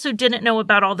he also didn't know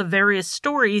about all the various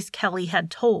stories Kelly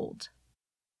had told.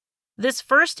 This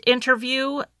first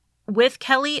interview with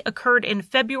Kelly occurred in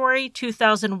February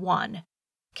 2001.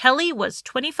 Kelly was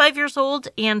 25 years old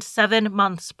and 7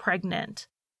 months pregnant.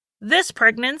 This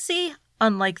pregnancy,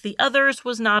 unlike the others,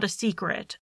 was not a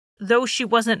secret. Though she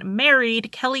wasn't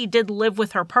married, Kelly did live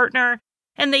with her partner,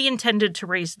 and they intended to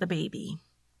raise the baby.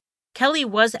 Kelly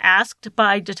was asked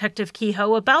by Detective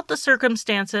Kehoe about the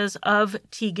circumstances of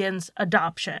Tegan's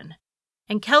adoption.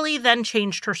 And Kelly then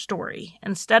changed her story.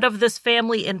 Instead of this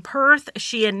family in Perth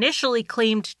she initially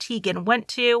claimed Tegan went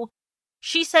to,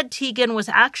 she said Tegan was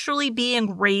actually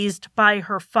being raised by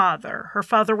her father. Her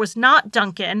father was not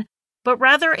Duncan, but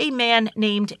rather a man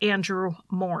named Andrew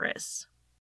Morris.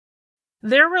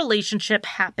 Their relationship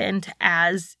happened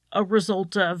as a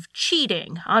result of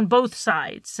cheating on both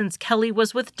sides, since Kelly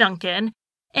was with Duncan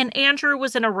and Andrew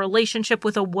was in a relationship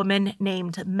with a woman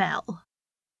named Mel.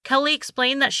 Kelly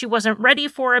explained that she wasn't ready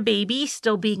for a baby,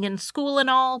 still being in school and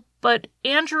all, but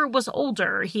Andrew was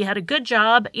older, he had a good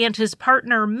job, and his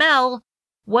partner Mel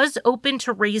was open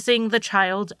to raising the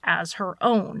child as her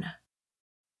own.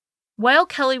 While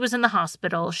Kelly was in the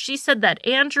hospital, she said that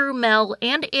Andrew, Mel,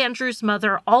 and Andrew's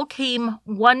mother all came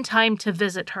one time to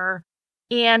visit her,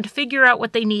 and figure out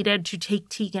what they needed to take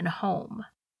Tegan home.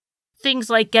 Things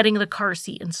like getting the car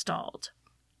seat installed.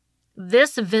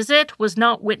 This visit was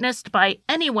not witnessed by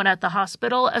anyone at the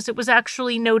hospital, as it was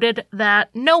actually noted that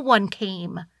no one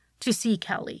came to see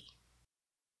Kelly.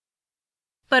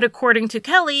 But according to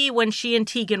Kelly, when she and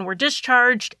Tegan were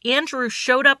discharged, Andrew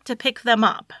showed up to pick them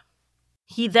up.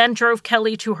 He then drove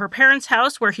Kelly to her parents'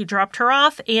 house where he dropped her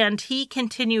off, and he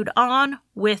continued on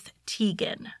with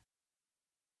Tegan.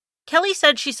 Kelly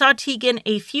said she saw Tegan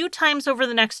a few times over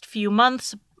the next few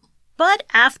months, but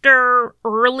after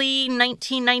early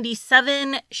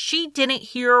 1997, she didn't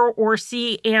hear or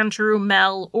see Andrew,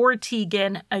 Mel, or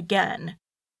Tegan again.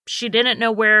 She didn't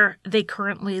know where they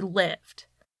currently lived.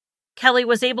 Kelly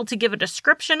was able to give a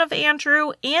description of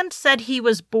Andrew and said he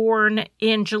was born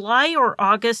in July or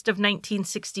August of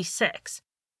 1966.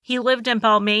 He lived in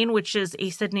Balmain, which is a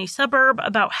Sydney suburb,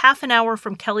 about half an hour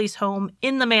from Kelly's home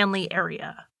in the Manly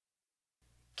area.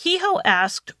 Kehoe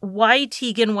asked why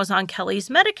Tegan was on Kelly's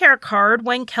Medicare card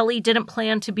when Kelly didn't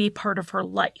plan to be part of her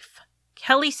life.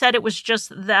 Kelly said it was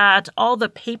just that all the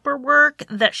paperwork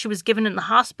that she was given in the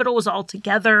hospital was all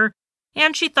together,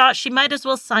 and she thought she might as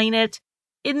well sign it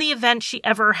in the event she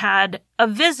ever had a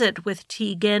visit with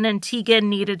Tegan and Tegan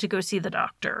needed to go see the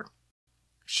doctor.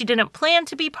 She didn't plan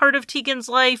to be part of Tegan's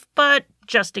life, but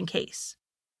just in case.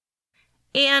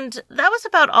 And that was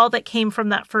about all that came from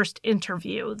that first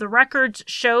interview. The records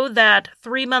show that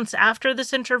 3 months after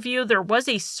this interview, there was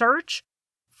a search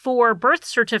for birth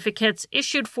certificates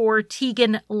issued for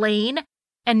Tegan Lane,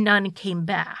 and none came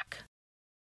back.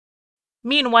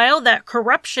 Meanwhile, that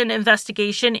corruption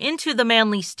investigation into the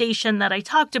Manly station that I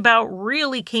talked about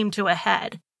really came to a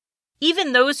head.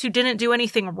 Even those who didn't do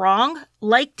anything wrong,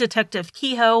 like Detective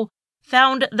Kehoe,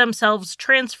 found themselves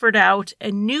transferred out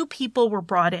and new people were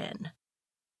brought in.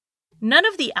 None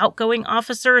of the outgoing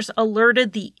officers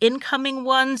alerted the incoming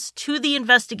ones to the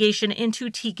investigation into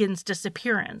Tegan's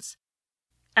disappearance.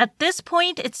 At this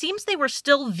point, it seems they were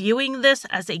still viewing this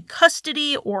as a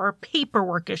custody or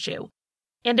paperwork issue,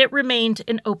 and it remained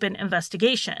an open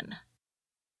investigation.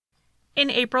 In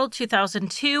April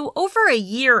 2002, over a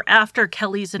year after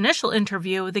Kelly's initial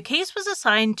interview, the case was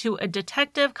assigned to a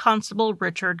Detective Constable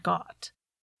Richard Gott.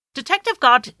 Detective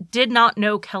Gott did not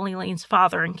know Kelly Lane's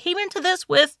father and came into this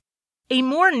with a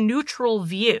more neutral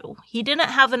view. He didn't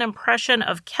have an impression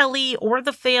of Kelly or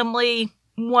the family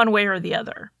one way or the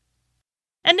other.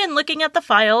 And in looking at the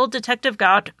file, Detective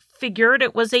Gott figured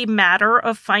it was a matter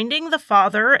of finding the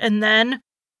father and then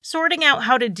sorting out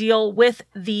how to deal with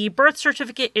the birth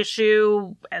certificate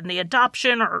issue and the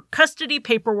adoption or custody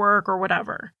paperwork or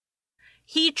whatever.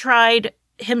 He tried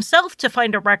himself to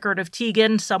find a record of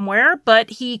Tegan somewhere, but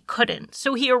he couldn't.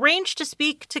 So he arranged to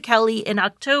speak to Kelly in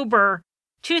October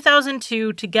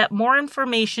 2002 to get more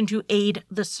information to aid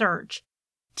the search.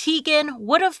 Tegan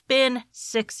would have been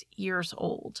 6 years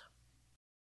old.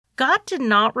 Gott did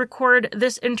not record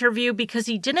this interview because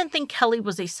he didn't think Kelly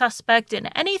was a suspect in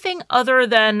anything other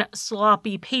than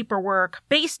sloppy paperwork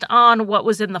based on what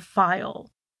was in the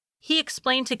file. He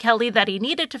explained to Kelly that he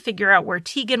needed to figure out where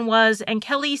Tegan was, and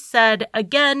Kelly said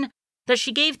again that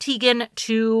she gave Tegan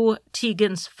to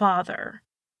Tegan's father.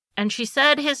 And she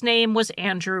said his name was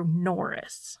Andrew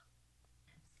Norris.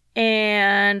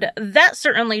 And that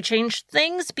certainly changed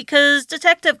things because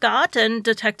Detective Gott and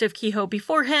Detective Kehoe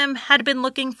before him had been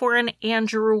looking for an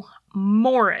Andrew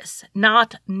Morris,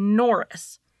 not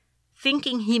Norris.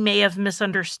 Thinking he may have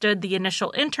misunderstood the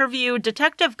initial interview,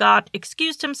 Detective Gott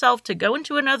excused himself to go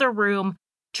into another room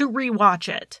to rewatch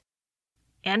it.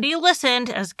 And he listened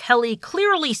as Kelly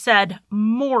clearly said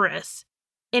Morris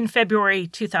in February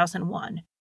 2001.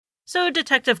 So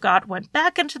Detective Gott went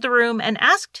back into the room and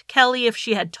asked Kelly if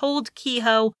she had told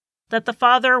Kehoe that the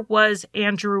father was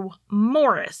Andrew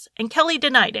Morris, and Kelly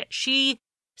denied it. She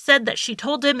said that she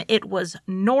told him it was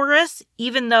Norris,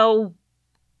 even though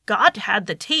Gott had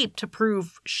the tape to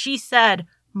prove she said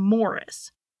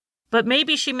Morris. But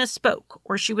maybe she misspoke,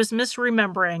 or she was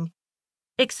misremembering.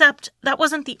 Except that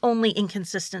wasn't the only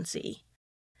inconsistency.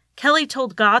 Kelly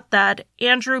told Gott that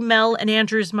Andrew, Mel, and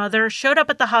Andrew's mother showed up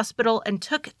at the hospital and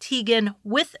took Tegan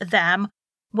with them,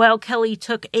 while Kelly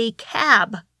took a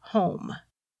cab home.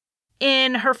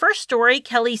 In her first story,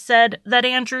 Kelly said that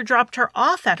Andrew dropped her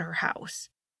off at her house.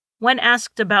 When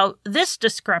asked about this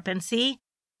discrepancy,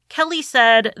 Kelly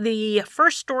said the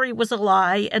first story was a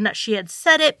lie and that she had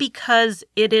said it because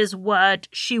it is what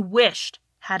she wished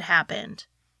had happened.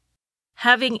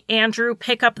 Having Andrew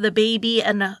pick up the baby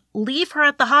and leave her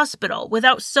at the hospital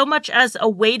without so much as a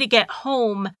way to get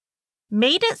home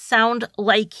made it sound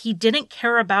like he didn't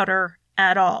care about her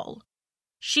at all.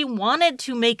 She wanted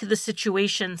to make the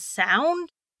situation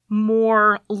sound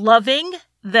more loving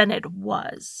than it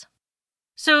was.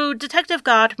 So Detective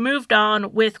Gott moved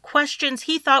on with questions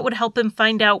he thought would help him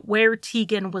find out where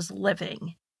Tegan was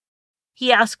living.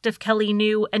 He asked if Kelly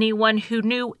knew anyone who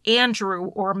knew Andrew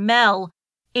or Mel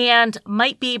and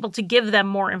might be able to give them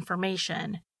more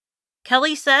information.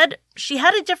 Kelly said she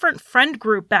had a different friend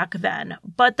group back then,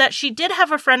 but that she did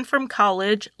have a friend from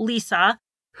college, Lisa,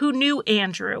 who knew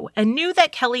Andrew and knew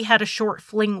that Kelly had a short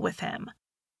fling with him.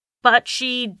 But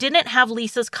she didn't have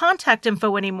Lisa's contact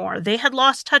info anymore. They had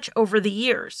lost touch over the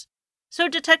years. So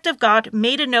Detective Gott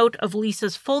made a note of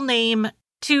Lisa's full name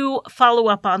to follow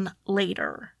up on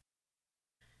later.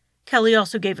 Kelly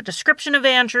also gave a description of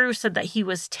Andrew, said that he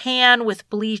was tan with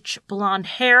bleach blonde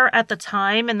hair at the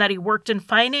time and that he worked in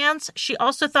finance. She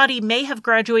also thought he may have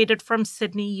graduated from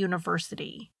Sydney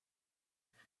University.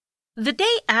 The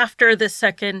day after the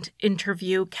second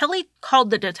interview, Kelly called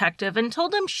the detective and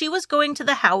told him she was going to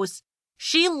the house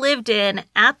she lived in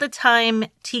at the time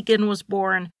Tegan was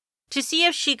born to see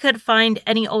if she could find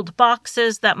any old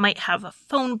boxes that might have a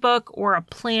phone book or a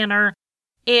planner,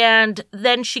 and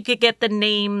then she could get the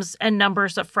names and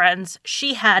numbers of friends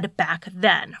she had back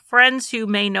then, friends who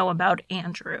may know about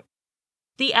Andrew.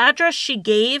 The address she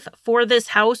gave for this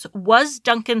house was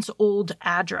Duncan's old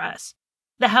address.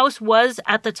 The house was,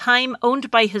 at the time,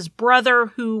 owned by his brother,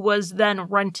 who was then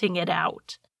renting it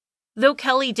out. Though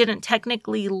Kelly didn't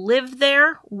technically live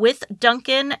there with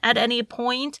Duncan at any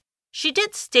point, she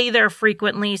did stay there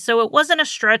frequently, so it wasn't a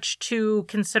stretch to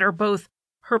consider both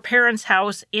her parents'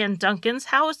 house and Duncan's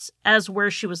house as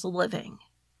where she was living.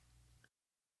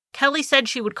 Kelly said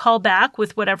she would call back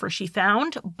with whatever she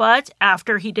found, but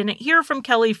after he didn't hear from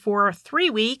Kelly for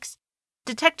 3 weeks,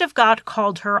 Detective Gott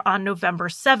called her on November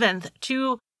 7th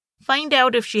to find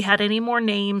out if she had any more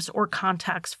names or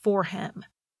contacts for him.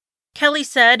 Kelly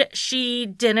said she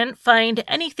didn't find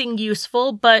anything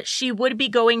useful, but she would be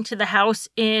going to the house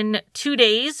in 2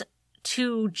 days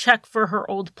to check for her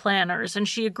old planners, and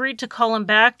she agreed to call him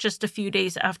back just a few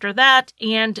days after that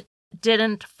and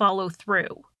didn't follow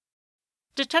through.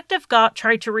 Detective Gott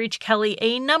tried to reach Kelly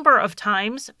a number of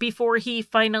times before he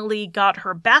finally got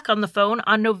her back on the phone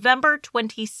on November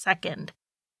 22nd.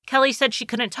 Kelly said she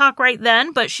couldn't talk right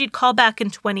then, but she'd call back in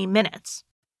 20 minutes.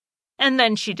 And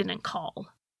then she didn't call.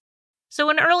 So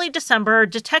in early December,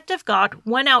 Detective Gott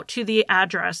went out to the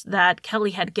address that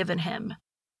Kelly had given him.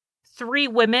 3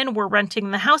 women were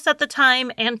renting the house at the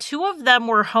time, and 2 of them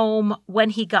were home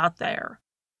when he got there.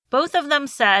 Both of them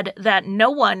said that no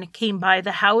one came by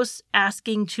the house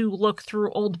asking to look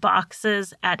through old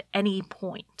boxes at any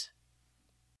point.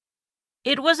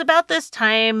 It was about this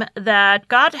time that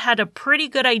Gott had a pretty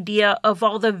good idea of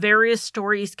all the various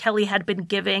stories Kelly had been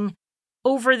giving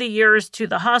over the years to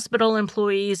the hospital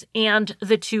employees and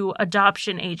the 2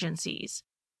 adoption agencies.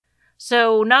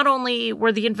 So not only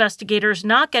were the investigators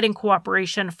not getting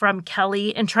cooperation from Kelly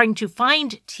in trying to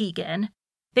find Tegan,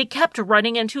 they kept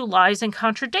running into lies and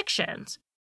contradictions.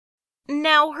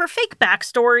 Now, her fake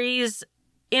backstories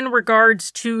in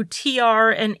regards to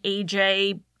TR and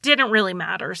AJ didn't really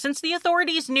matter, since the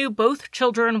authorities knew both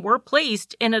children were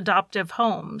placed in adoptive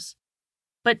homes.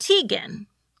 But Tegan,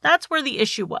 that's where the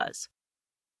issue was.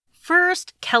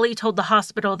 First, Kelly told the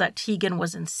hospital that Tegan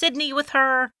was in Sydney with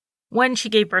her when she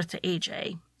gave birth to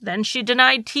AJ. Then she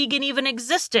denied Tegan even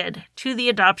existed to the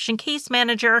adoption case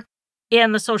manager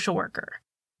and the social worker.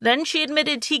 Then she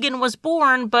admitted Tegan was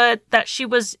born, but that she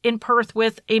was in Perth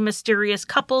with a mysterious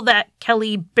couple that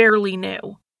Kelly barely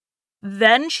knew.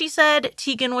 Then she said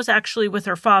Tegan was actually with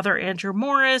her father, Andrew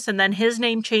Morris, and then his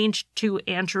name changed to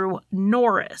Andrew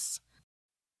Norris.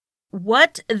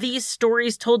 What these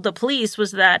stories told the police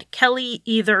was that Kelly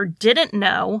either didn't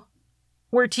know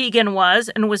where Tegan was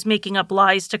and was making up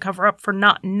lies to cover up for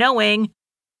not knowing,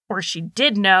 or she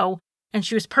did know, and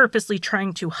she was purposely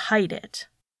trying to hide it.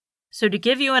 So to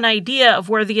give you an idea of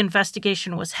where the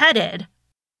investigation was headed,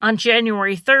 on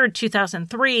January 3rd,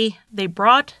 2003, they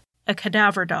brought a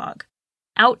cadaver dog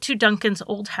out to Duncan's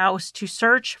old house to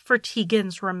search for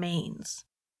Tegan's remains.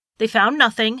 They found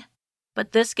nothing,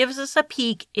 but this gives us a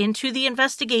peek into the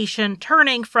investigation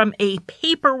turning from a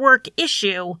paperwork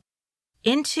issue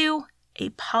into a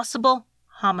possible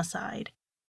homicide.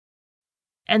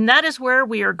 And that is where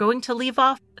we are going to leave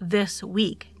off this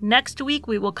week. Next week,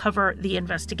 we will cover the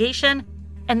investigation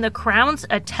and the Crown's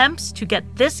attempts to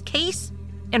get this case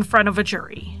in front of a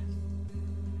jury.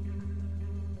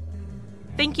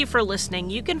 Thank you for listening.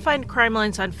 You can find Crime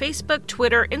Lines on Facebook,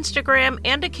 Twitter, Instagram,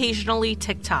 and occasionally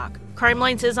TikTok. Crime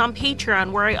Lines is on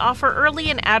Patreon, where I offer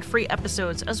early and ad-free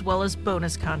episodes as well as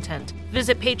bonus content.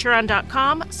 Visit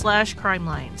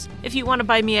patreon.com/crimelines. If you want to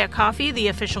buy me a coffee, the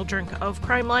official drink of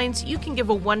Crime Lines, you can give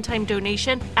a one-time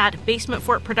donation at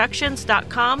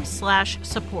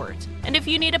basementfortproductions.com/support. And if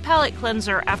you need a palate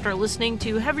cleanser after listening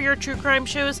to heavier true crime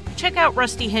shows, check out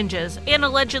Rusty Hinges, an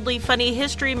allegedly funny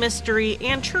history, mystery,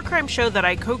 and true crime show that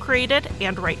I co-created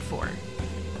and write for.